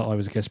out episode. that I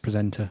was a guest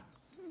presenter.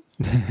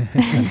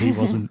 And he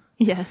wasn't.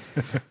 Yes.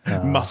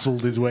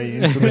 Muscled his way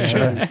into the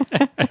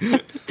show.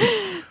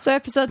 So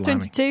episode Blimey.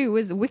 22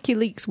 was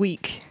WikiLeaks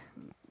week.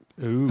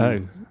 Ooh. Oh.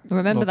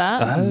 Remember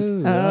that?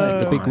 Oh, right.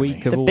 The big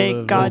week of The all big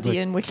the...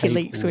 Guardian all the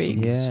WikiLeaks cables week.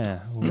 and- Yeah,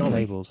 all the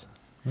cables.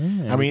 Yeah,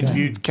 And we okay.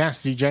 interviewed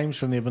Cassidy James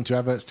from the Ubuntu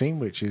Adverts team,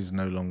 which is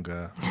no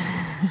longer.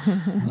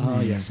 Oh,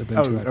 yes.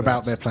 Ubuntu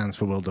about their adverts. plans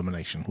for world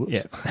domination. Whoops.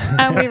 Yeah.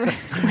 And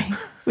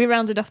we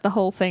rounded off the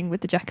whole thing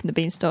with the Jack and the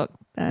Beanstalk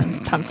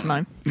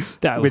pantomime.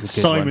 That was With a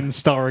good Simon one.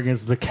 starring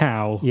as the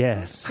cow.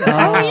 Yes. Oh,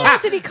 yeah,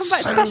 did he come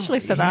back specially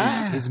for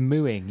that? He's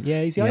mooing.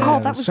 Yeah, he's the Yeah, Oh,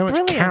 that was so much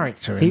brilliant.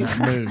 character in that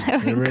move. It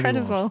really was.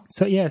 Incredible.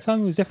 So yeah,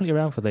 Simon was definitely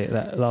around for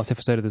that last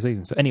episode of the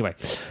season. So anyway,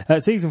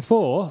 season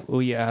 4,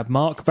 we have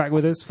Mark back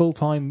with us,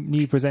 full-time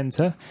new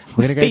presenter.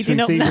 We're going to go Speeding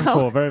through up season now.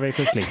 4 very, very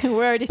quickly. We're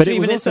already But 3 it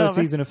was minutes also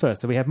over. a season of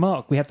first. So we have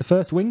Mark. We had the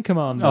first Wing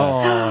Commander.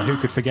 Oh, who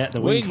could forget the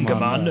Wing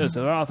Commander,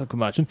 Sir Arthur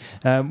Curmudgeon.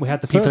 We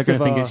had the People are first going of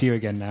to think our... it's you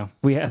again now.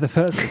 We had the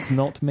first... It's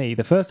not me.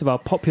 The first of our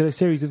popular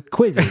series of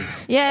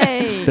quizzes.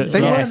 Yay! That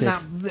They weren't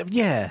lasted. that.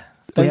 Yeah.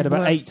 We They had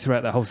about weren't- 8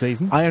 throughout the whole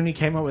season. I only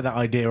came up with that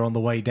idea on the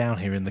way down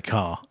here in the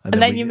car. and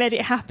then we- you made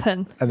it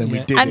happen. And then we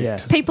Yeah. did And it.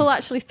 Yes. people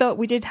actually thought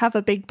we did have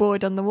a big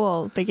board on the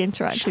wall, big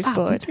interactive Shut up,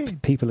 board. we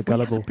did. People are We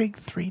had a gullible. big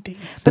 3D.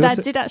 But There I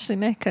was- did actually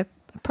make a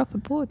proper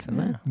board from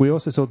it. We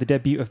also saw the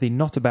debut of the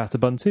Not About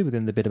Ubuntu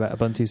within the Bit About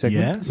Ubuntu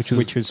segment, Yes.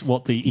 Which was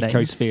what the Named.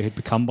 ecosphere had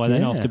become by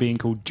then, Yeah. after being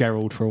called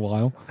Gerald for a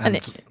while. And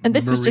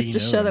this was just to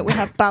Marino show that we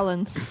have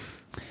balance.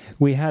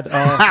 we had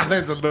our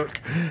There's a look.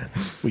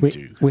 We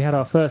do. we had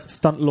our first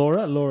stunt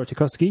Laura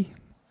Chakosky.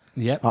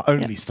 Yep. Our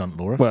only stunt,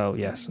 Laura. Well,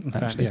 yes, In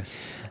fact, actually. yes.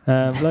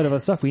 A load of other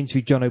stuff. We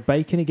interviewed John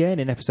O'Bacon again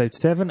in episode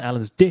 7.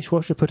 Alan's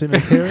dishwasher put in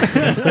an appearance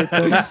in episode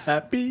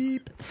 7.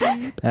 Beep.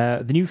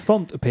 The new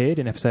font appeared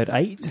in episode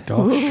 8.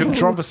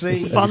 Controversy.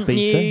 As a Font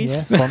beta, news.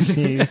 Yeah, font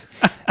news.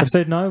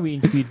 Episode 9, we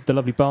interviewed the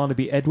lovely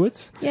Barnaby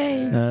Edwards,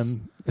 Yay.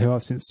 who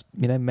I've since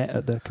met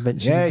at the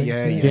convention. Yeah, and things.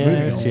 yeah. Yes,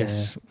 moving on.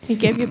 yes. He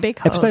gave you a big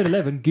hug. Episode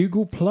 11,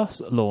 Google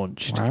Plus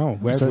launched. Wow,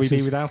 where So would we this be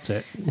is- without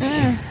it?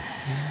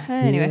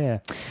 Anyway,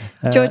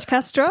 Yeah. George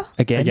Castro.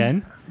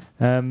 Again.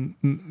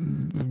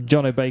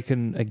 John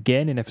O'Bacon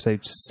again in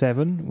episode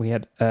 7. We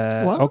had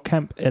What?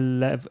 Oldcamp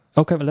 11.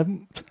 Oldcamp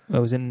 11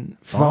 was in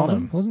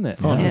Farnham, wasn't it?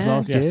 Farnham. That was Yeah.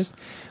 last Yes. year's.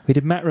 We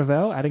did Matt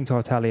Ravel, adding to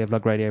our tally of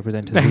Lug Radio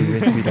presenters we were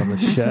interviewed on the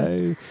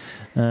show.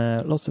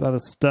 Lots of other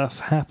stuff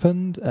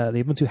happened. The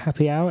Ubuntu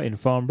Happy Hour in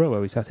Farnborough,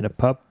 where we sat in a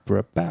pub for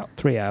about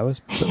 3 hours.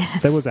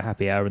 But there was a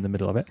happy hour in the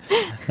middle of it.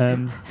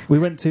 We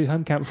went to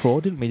Home Camp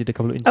 4, didn't we? Did a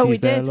couple of Oh, we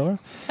interviews there, did. Laura.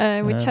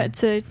 We chatted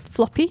to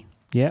Floppy,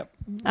 Yep,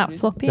 at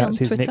Floppy that's on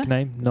his Twitter.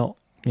 nickname, not,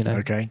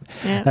 Okay.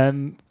 Yeah.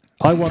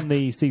 I won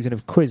the season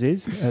of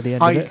quizzes at the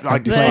end I of it. I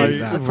There's dispute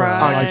that.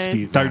 surprise. I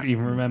dispute Don't that.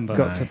 even remember.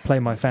 Got to play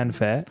my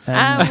fanfare.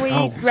 And we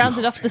Oh,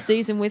 rounded off the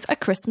season with A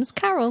Christmas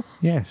Carol.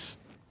 Yes.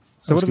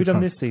 So what That's have we good done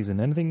fun. this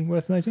season? Anything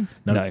worth noting?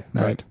 No. No.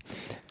 Right.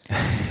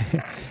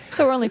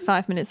 So we're only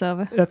 5 minutes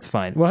over. That's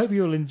fine. Well, I hope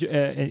you'll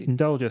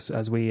indulge us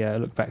as we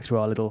look back through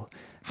our little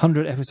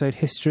 100 episode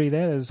history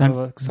there. There's some And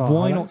of our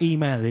why highlights. not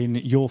email in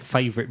your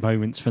favourite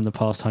moments from the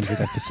past 100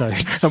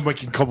 episodes? And we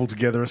can cobble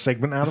together a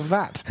segment out of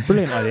that.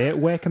 Brilliant idea.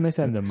 Where can they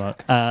send them,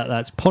 Mark?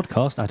 That's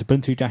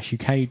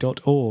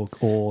podcast@ubuntu-uk.org,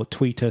 or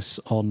tweet us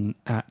on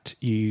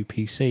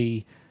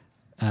 @UPC.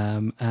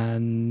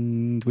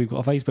 And we've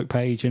got a Facebook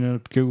page and a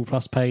Google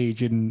Plus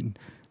page, and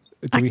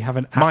do we have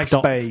an app?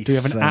 MySpace Do we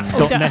have an and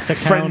app.net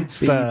account?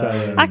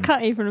 Friendster. I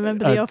can't even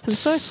remember the open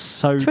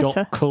source.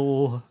 Twitter.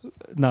 Cool.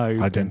 No.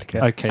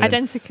 Identica. Okay. then.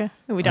 Identica.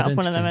 We don't have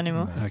one of them Identica.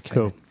 anymore. Okay.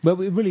 Cool. Well, it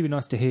would really be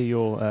nice to hear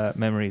your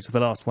memories of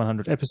the last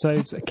 100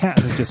 episodes. Kat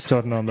has just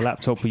started on the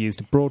laptop we used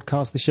to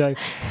broadcast the show,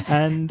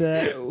 and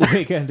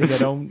we're going to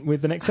get on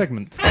with the next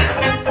segment.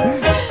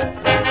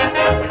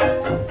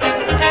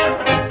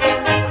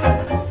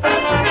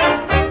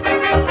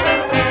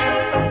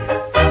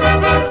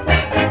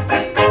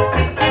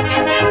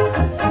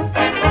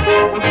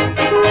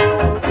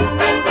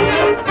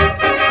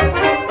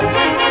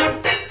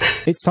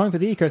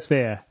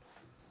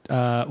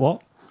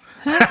 What?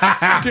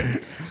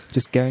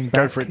 Just going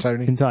back Go for it,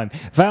 Tony. in time.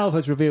 Valve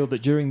has revealed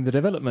that during the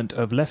development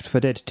of Left 4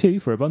 Dead 2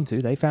 for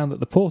Ubuntu, they found that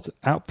the port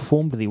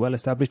outperformed the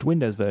well-established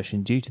Windows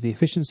version due to the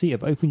efficiency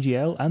of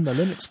OpenGL and the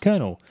Linux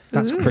kernel.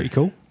 That's pretty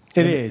cool.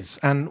 It is,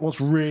 and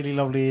what's really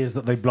lovely is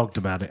that they blogged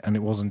about it, and it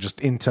wasn't just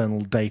internal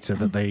data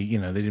that they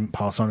didn't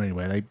pass on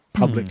anywhere. They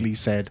publicly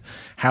said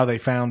how they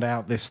found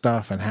out this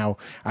stuff and how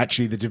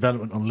actually the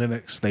development on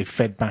Linux they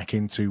fed back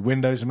into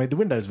Windows and made the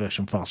Windows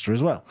version faster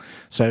as well.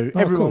 So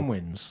everyone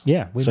wins.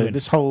 Yeah, So win-win.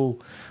 this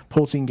whole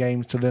porting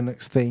games to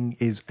Linux thing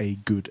is a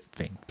good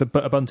thing. But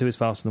Ubuntu is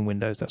faster than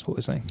Windows, that's what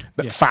we're saying.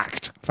 But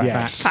fact.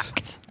 Yes.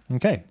 Fact.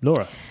 Okay,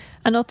 Laura.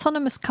 An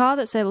autonomous car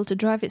that's able to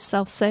drive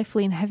itself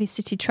safely in heavy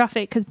city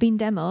traffic has been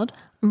demoed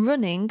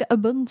running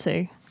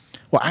Ubuntu.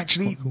 Well,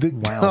 actually, the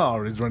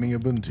car is running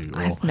Ubuntu.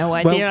 I have no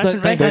idea. I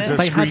haven't read There's it.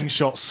 a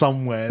screenshot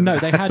somewhere. No,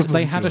 that they had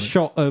Ubuntu a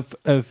shot of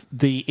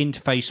the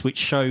interface which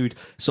showed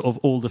sort of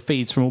all the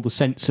feeds from all the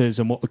sensors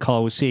and what the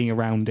car was seeing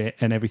around it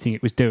and everything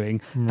it was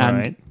doing.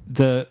 Right. And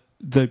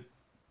the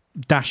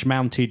dash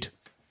mounted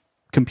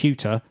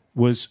computer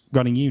was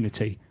running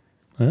Unity.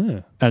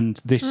 Oh.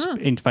 And this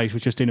interface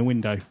was just in a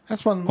window.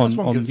 That's one on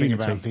good thing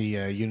Unity. about the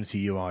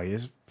Unity UI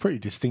is pretty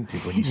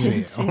distinctive when you see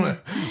it on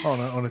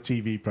a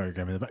TV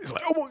program in the back. It's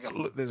like, oh my god,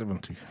 look, there's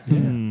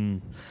Ubuntu.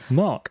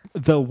 Mark.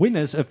 The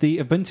winners of the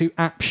Ubuntu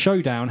App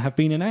Showdown have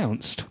been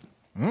announced.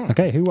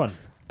 Okay, who won?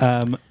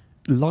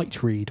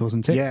 Lightread,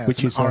 wasn't it? Yeah,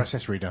 Which it's is an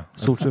RSS reader,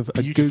 sort of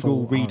a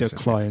beautiful Google Reader RSS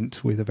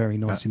client with a very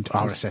nice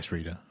interface. RSS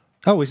reader.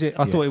 Oh, is it?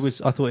 I thought Yes. it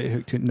was. I thought it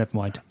hooked it. Never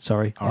mind.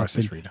 Sorry, I've RSS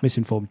been reader.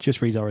 misinformed.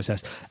 Just reads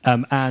RSS.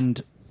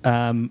 And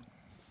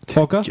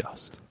Togger,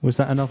 Just. was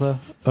that another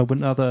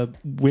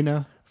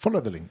winner? Follow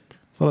the link.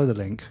 Follow the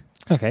link.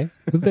 Okay.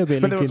 There'll be a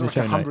But link there in was the like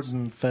show notes.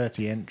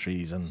 130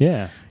 entries, and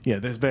Yeah.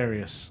 there's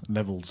various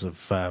levels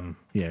of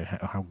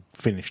how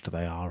finished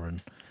they are,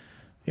 and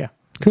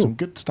Cool. some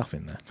good stuff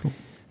in there.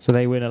 So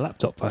they win a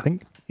laptop, I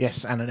think,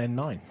 Yes, and an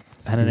N9.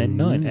 and an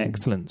N9.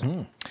 Excellent.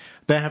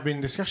 There have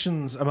been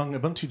discussions among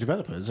Ubuntu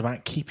developers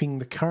about keeping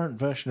the current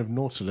version of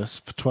Nautilus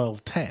for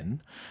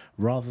 12.10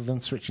 rather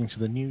than switching to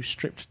the new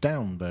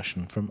stripped-down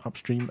version from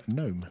upstream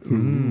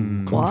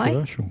GNOME. Why?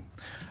 Controversial.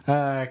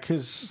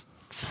 Because,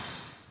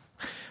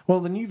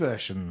 the new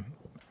version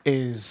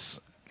is...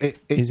 It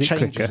Is it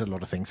changes quicker? a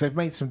lot of things. They've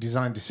made some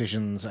design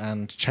decisions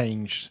and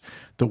changed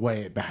the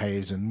way it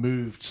behaves and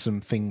moved some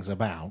things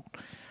about.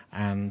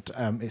 And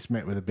it's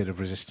met with a bit of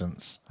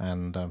resistance.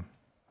 And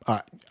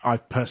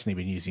I've personally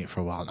been using it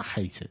for a while and I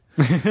hate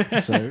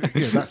it. So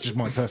that's just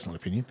my personal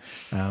opinion.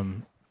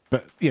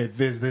 But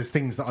there's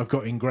things that I've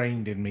got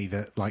ingrained in me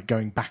that, like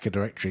going back a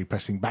directory,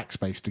 pressing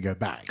backspace to go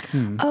back.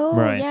 Oh,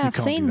 Right. yeah, You I've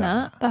can't seen do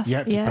that. That's, you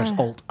have to press yeah.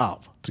 Alt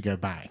Up to go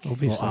back,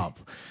 Obviously. or up.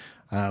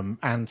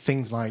 And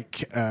things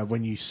like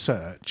when you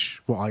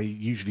search, what I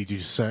usually do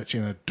to search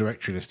in a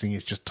directory listing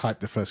is just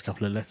type the first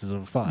couple of letters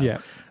of a file, Yeah.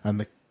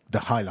 and the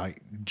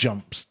highlight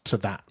jumps to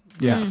that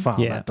Yeah. file.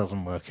 Yeah. That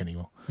doesn't work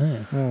anymore.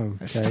 Oh,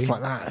 It's stuff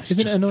like that. It's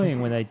Isn't it just-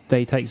 annoying when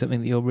they take something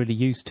that you're really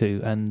used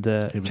to and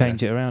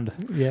change it around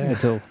Yeah.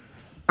 at all?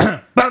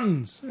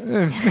 Buttons!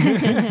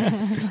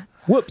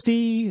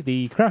 Whoopsie!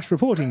 The crash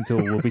reporting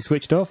tool will be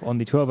switched off on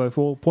the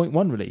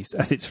 12.04.1 release,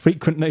 as its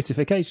frequent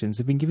notifications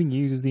have been giving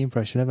users the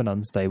impression of an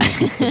unstable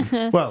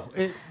system. Well,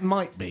 it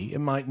might be. It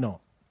might not.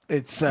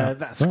 It's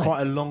that's right.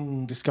 quite a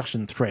long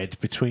discussion thread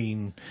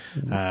between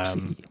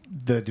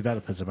the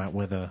developers about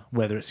whether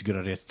it's a good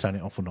idea to turn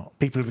it off or not.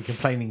 People have been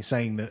complaining,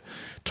 saying that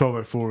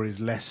 12.04 is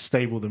less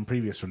stable than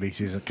previous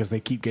releases because they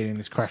keep getting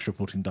this crash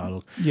reporting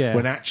dialogue. Yeah.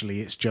 When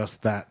actually it's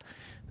just that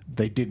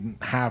they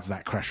didn't have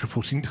that crash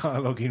reporting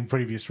dialogue in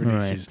previous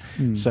releases.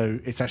 So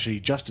it's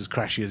actually just as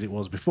crashy as it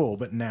was before,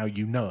 but now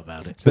you know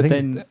about it. So But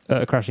things then-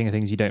 that are crashing are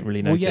things you don't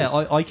really Well, notice.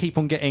 yeah, I keep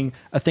on getting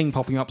a thing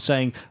popping up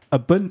saying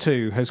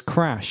Ubuntu has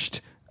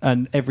crashed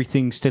and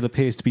everything still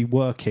appears to be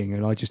working,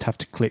 and I just have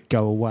to click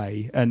go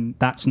away. And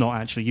that's not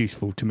actually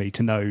useful to me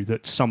to know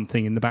that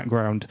something in the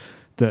background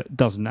that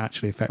doesn't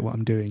actually affect what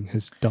I'm doing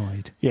has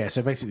died. Yeah,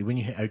 so basically when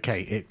you hit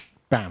OK, it,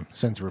 bam,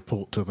 sends a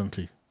report to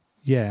Ubuntu.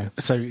 Yeah.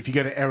 So if you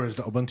go to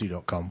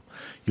errors.ubuntu.com,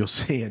 you'll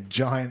see a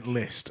giant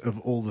list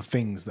of all the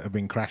things that have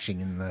been crashing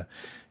in the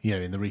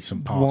in the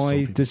recent past.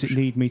 Why does it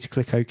need me to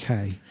click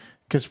OK?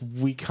 Because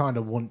we kind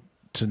of want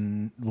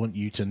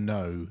you to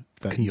know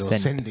that you're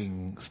Consent.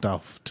 sending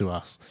stuff to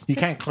us. You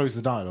can close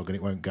the dialogue and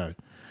it won't go.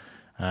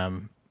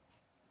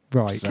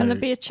 Right. So- Can there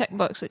be a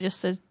checkbox that just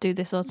says do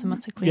this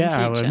automatically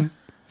Yeah, in future? Alan.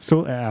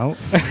 Sort it out.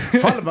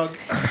 Find a bug.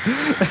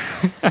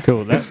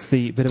 Cool, that's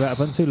the bit about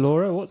Ubuntu.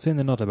 Laura, what's in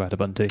the not about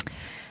Ubuntu?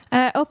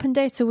 Open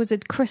data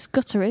wizard Chris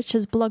Gutteridge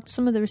has blogged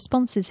some of the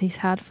responses he's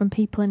had from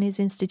people in his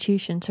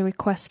institution to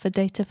requests for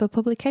data for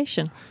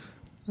publication.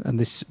 And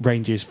this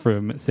ranges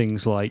from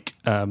things like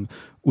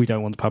we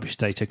don't want to publish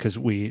data because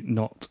we're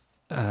not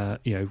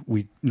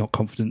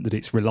confident that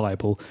it's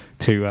reliable,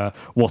 to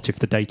what if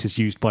the data's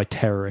used by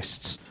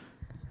terrorists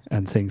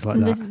and things like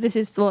And that. this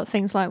is what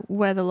things like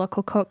where the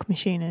local Coke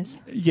machine is.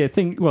 Yeah,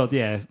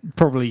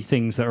 probably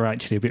things that are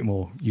actually a bit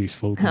more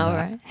useful than Oh, that.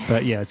 right.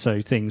 But yeah,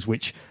 so things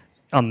which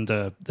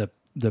under the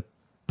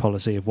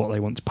policy of what they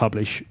want to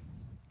publish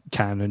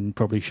can and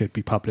probably should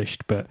be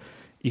published, but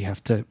you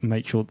have to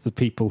make sure that the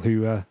people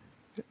who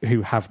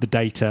have the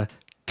data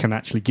can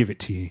actually give it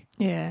to you.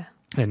 Yeah.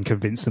 And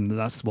convince them that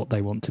that's what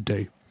they want to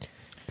do.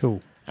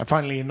 Cool. And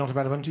finally, in Not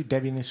About Ubuntu,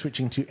 Debian is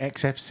switching to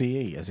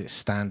XFCE as its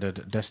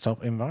standard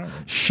desktop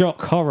environment.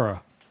 Shock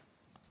horror.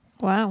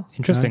 Wow.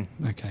 Interesting.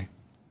 No? Okay.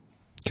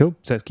 Cool.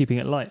 So it's keeping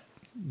it light.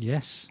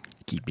 Yes.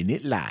 Keeping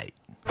it light.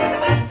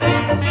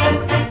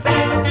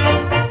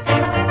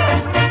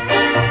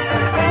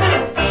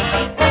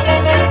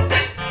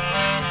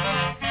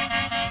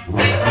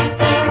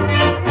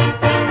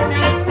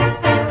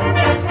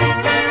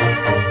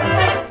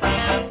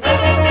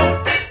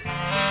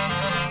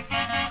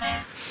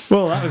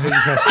 Well, that was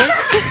interesting.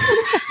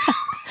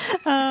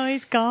 Oh,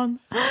 he's gone.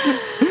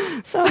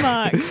 So,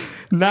 Mark.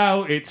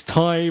 Now it's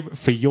time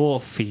for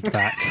your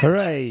feedback.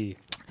 Hooray!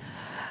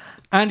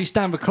 Andy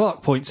Stanford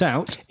Clark points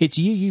out... It's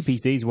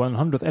UUPC's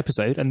 100th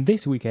episode, and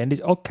this weekend is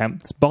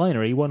Oddcamp's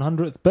binary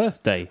 100th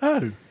birthday.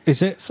 Oh,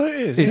 Is it? so it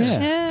is. It's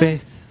Yeah. Yeah.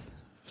 5th,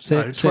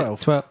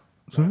 12. 12.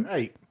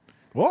 8.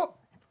 What?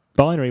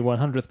 Binary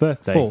 100th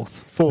birthday.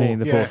 4th. Meaning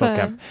the yeah. fourth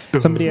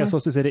Oddcamp. Somebody else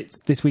also said it's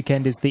this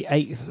weekend is the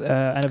 8th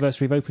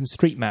anniversary of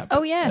OpenStreetMap.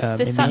 Oh, yes,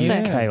 this in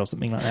Saturday. the UK or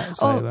something like that.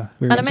 So,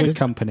 We're And in I meant good to-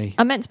 company.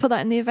 I meant to put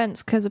that in the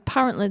events because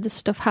apparently there's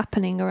stuff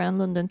happening around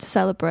London to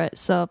celebrate.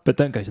 So, but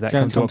don't go to that. Go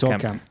Come and to come to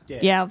Oddcamp.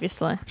 Oddcamp. yeah,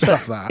 obviously.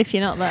 Stuff that. If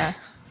you're not there.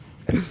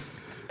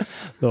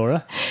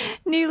 Laura?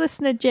 New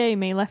listener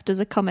Jamie left us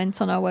a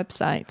comment on our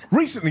website.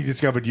 Recently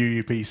discovered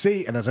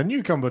UUPC, and as a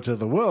newcomer to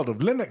the world of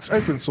Linux,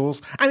 open source,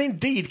 and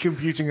indeed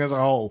computing as a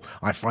whole,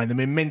 I find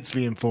them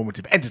immensely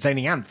informative,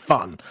 entertaining, and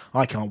fun.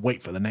 I can't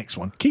wait for the next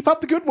one. Keep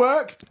up the good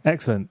work.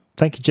 Excellent.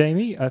 Thank you,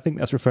 Jamie. I think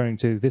that's referring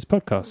to this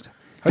podcast.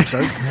 Hope so.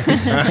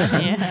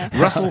 Yeah.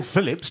 Russell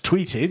Phillips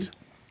tweeted,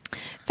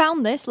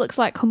 Found this, looks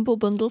like Humble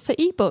Bundle for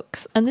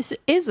ebooks. And this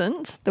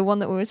isn't the one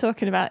that we were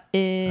talking about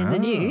in the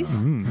news.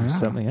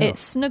 Something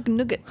It's else.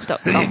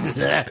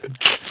 snugnugget.com.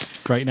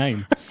 Great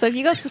name. So if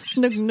you go to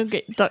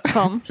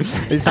snugnugget.com,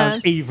 It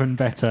sounds even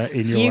better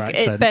in your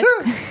it's accent. best.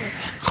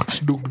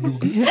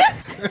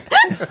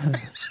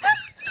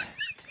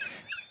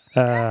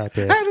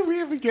 Dear. how did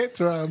we ever get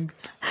to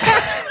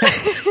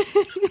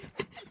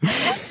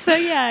So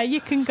yeah,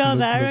 you can go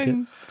there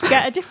and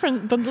get a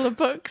different bundle of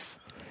books.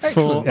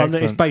 Excellent. It's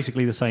Excellent.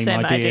 basically the same,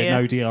 Same idea.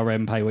 No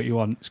DRM, pay what you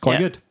want. It's quite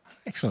Yeah. good.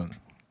 Excellent.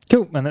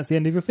 Cool. And that's the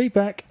end of your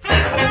feedback.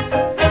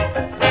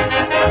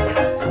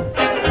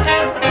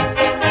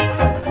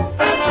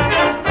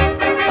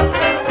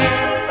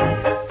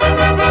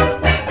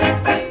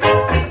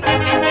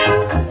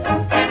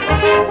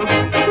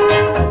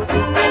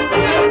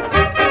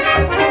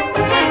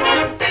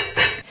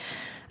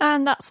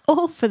 And that's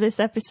all for this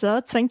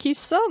episode. Thank you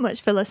so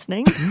much for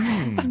listening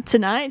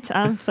tonight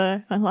and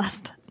for the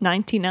last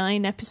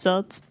 99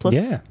 episodes, plus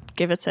Yeah.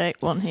 give or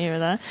take one here or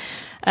there.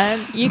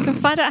 You can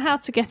find out how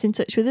to get in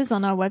touch with us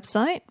on our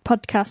website,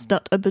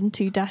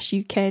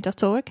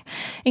 podcast.ubuntu-uk.org,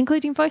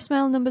 including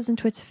voicemail numbers and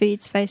Twitter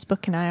feeds,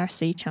 Facebook and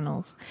IRC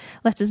channels.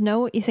 Let us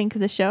know what you think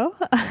of the show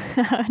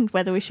and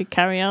whether we should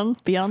carry on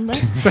beyond this,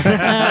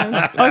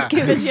 or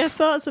give us your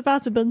thoughts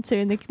about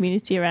Ubuntu and the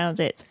community around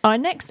it. Our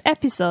next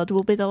episode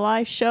will be the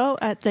live show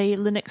at the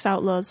Linux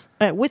Outlaws,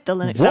 with the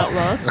Linux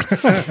Outlaws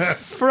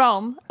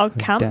from Dan's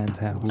Oddcamp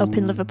house. up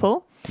in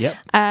Liverpool. Yep.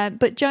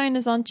 But join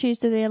us on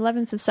Tuesday the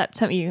 11th of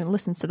September. You can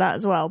listen to that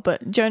as well.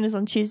 But join us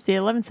on Tuesday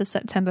the 11th of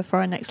September for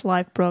our next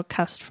live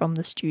broadcast from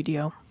the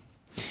studio.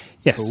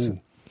 Yes. Cool.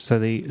 So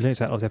the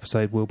Linux Outlaws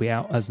episode will be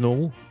out as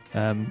normal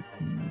from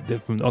the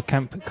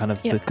Oddcamp kind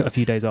of Yep. a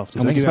few days after.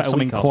 And we do have a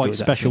something week quite afterwards,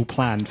 special actually.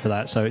 planned for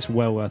that, so it's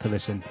well worth a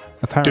listen.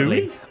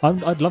 Apparently.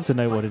 Do I'd love to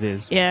know what it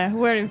is. Yeah,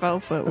 we're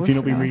involved. But If you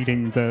not been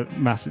reading the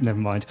massive... Never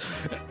mind.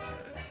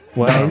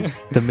 Well,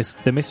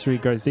 the mystery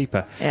grows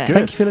deeper. Yeah.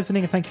 Thank you for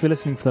listening, and thank you for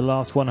listening for the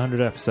last 100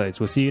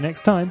 episodes. We'll see you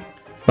next time.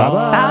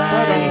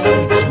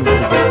 Bye-bye.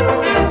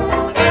 Bye-bye. Bye.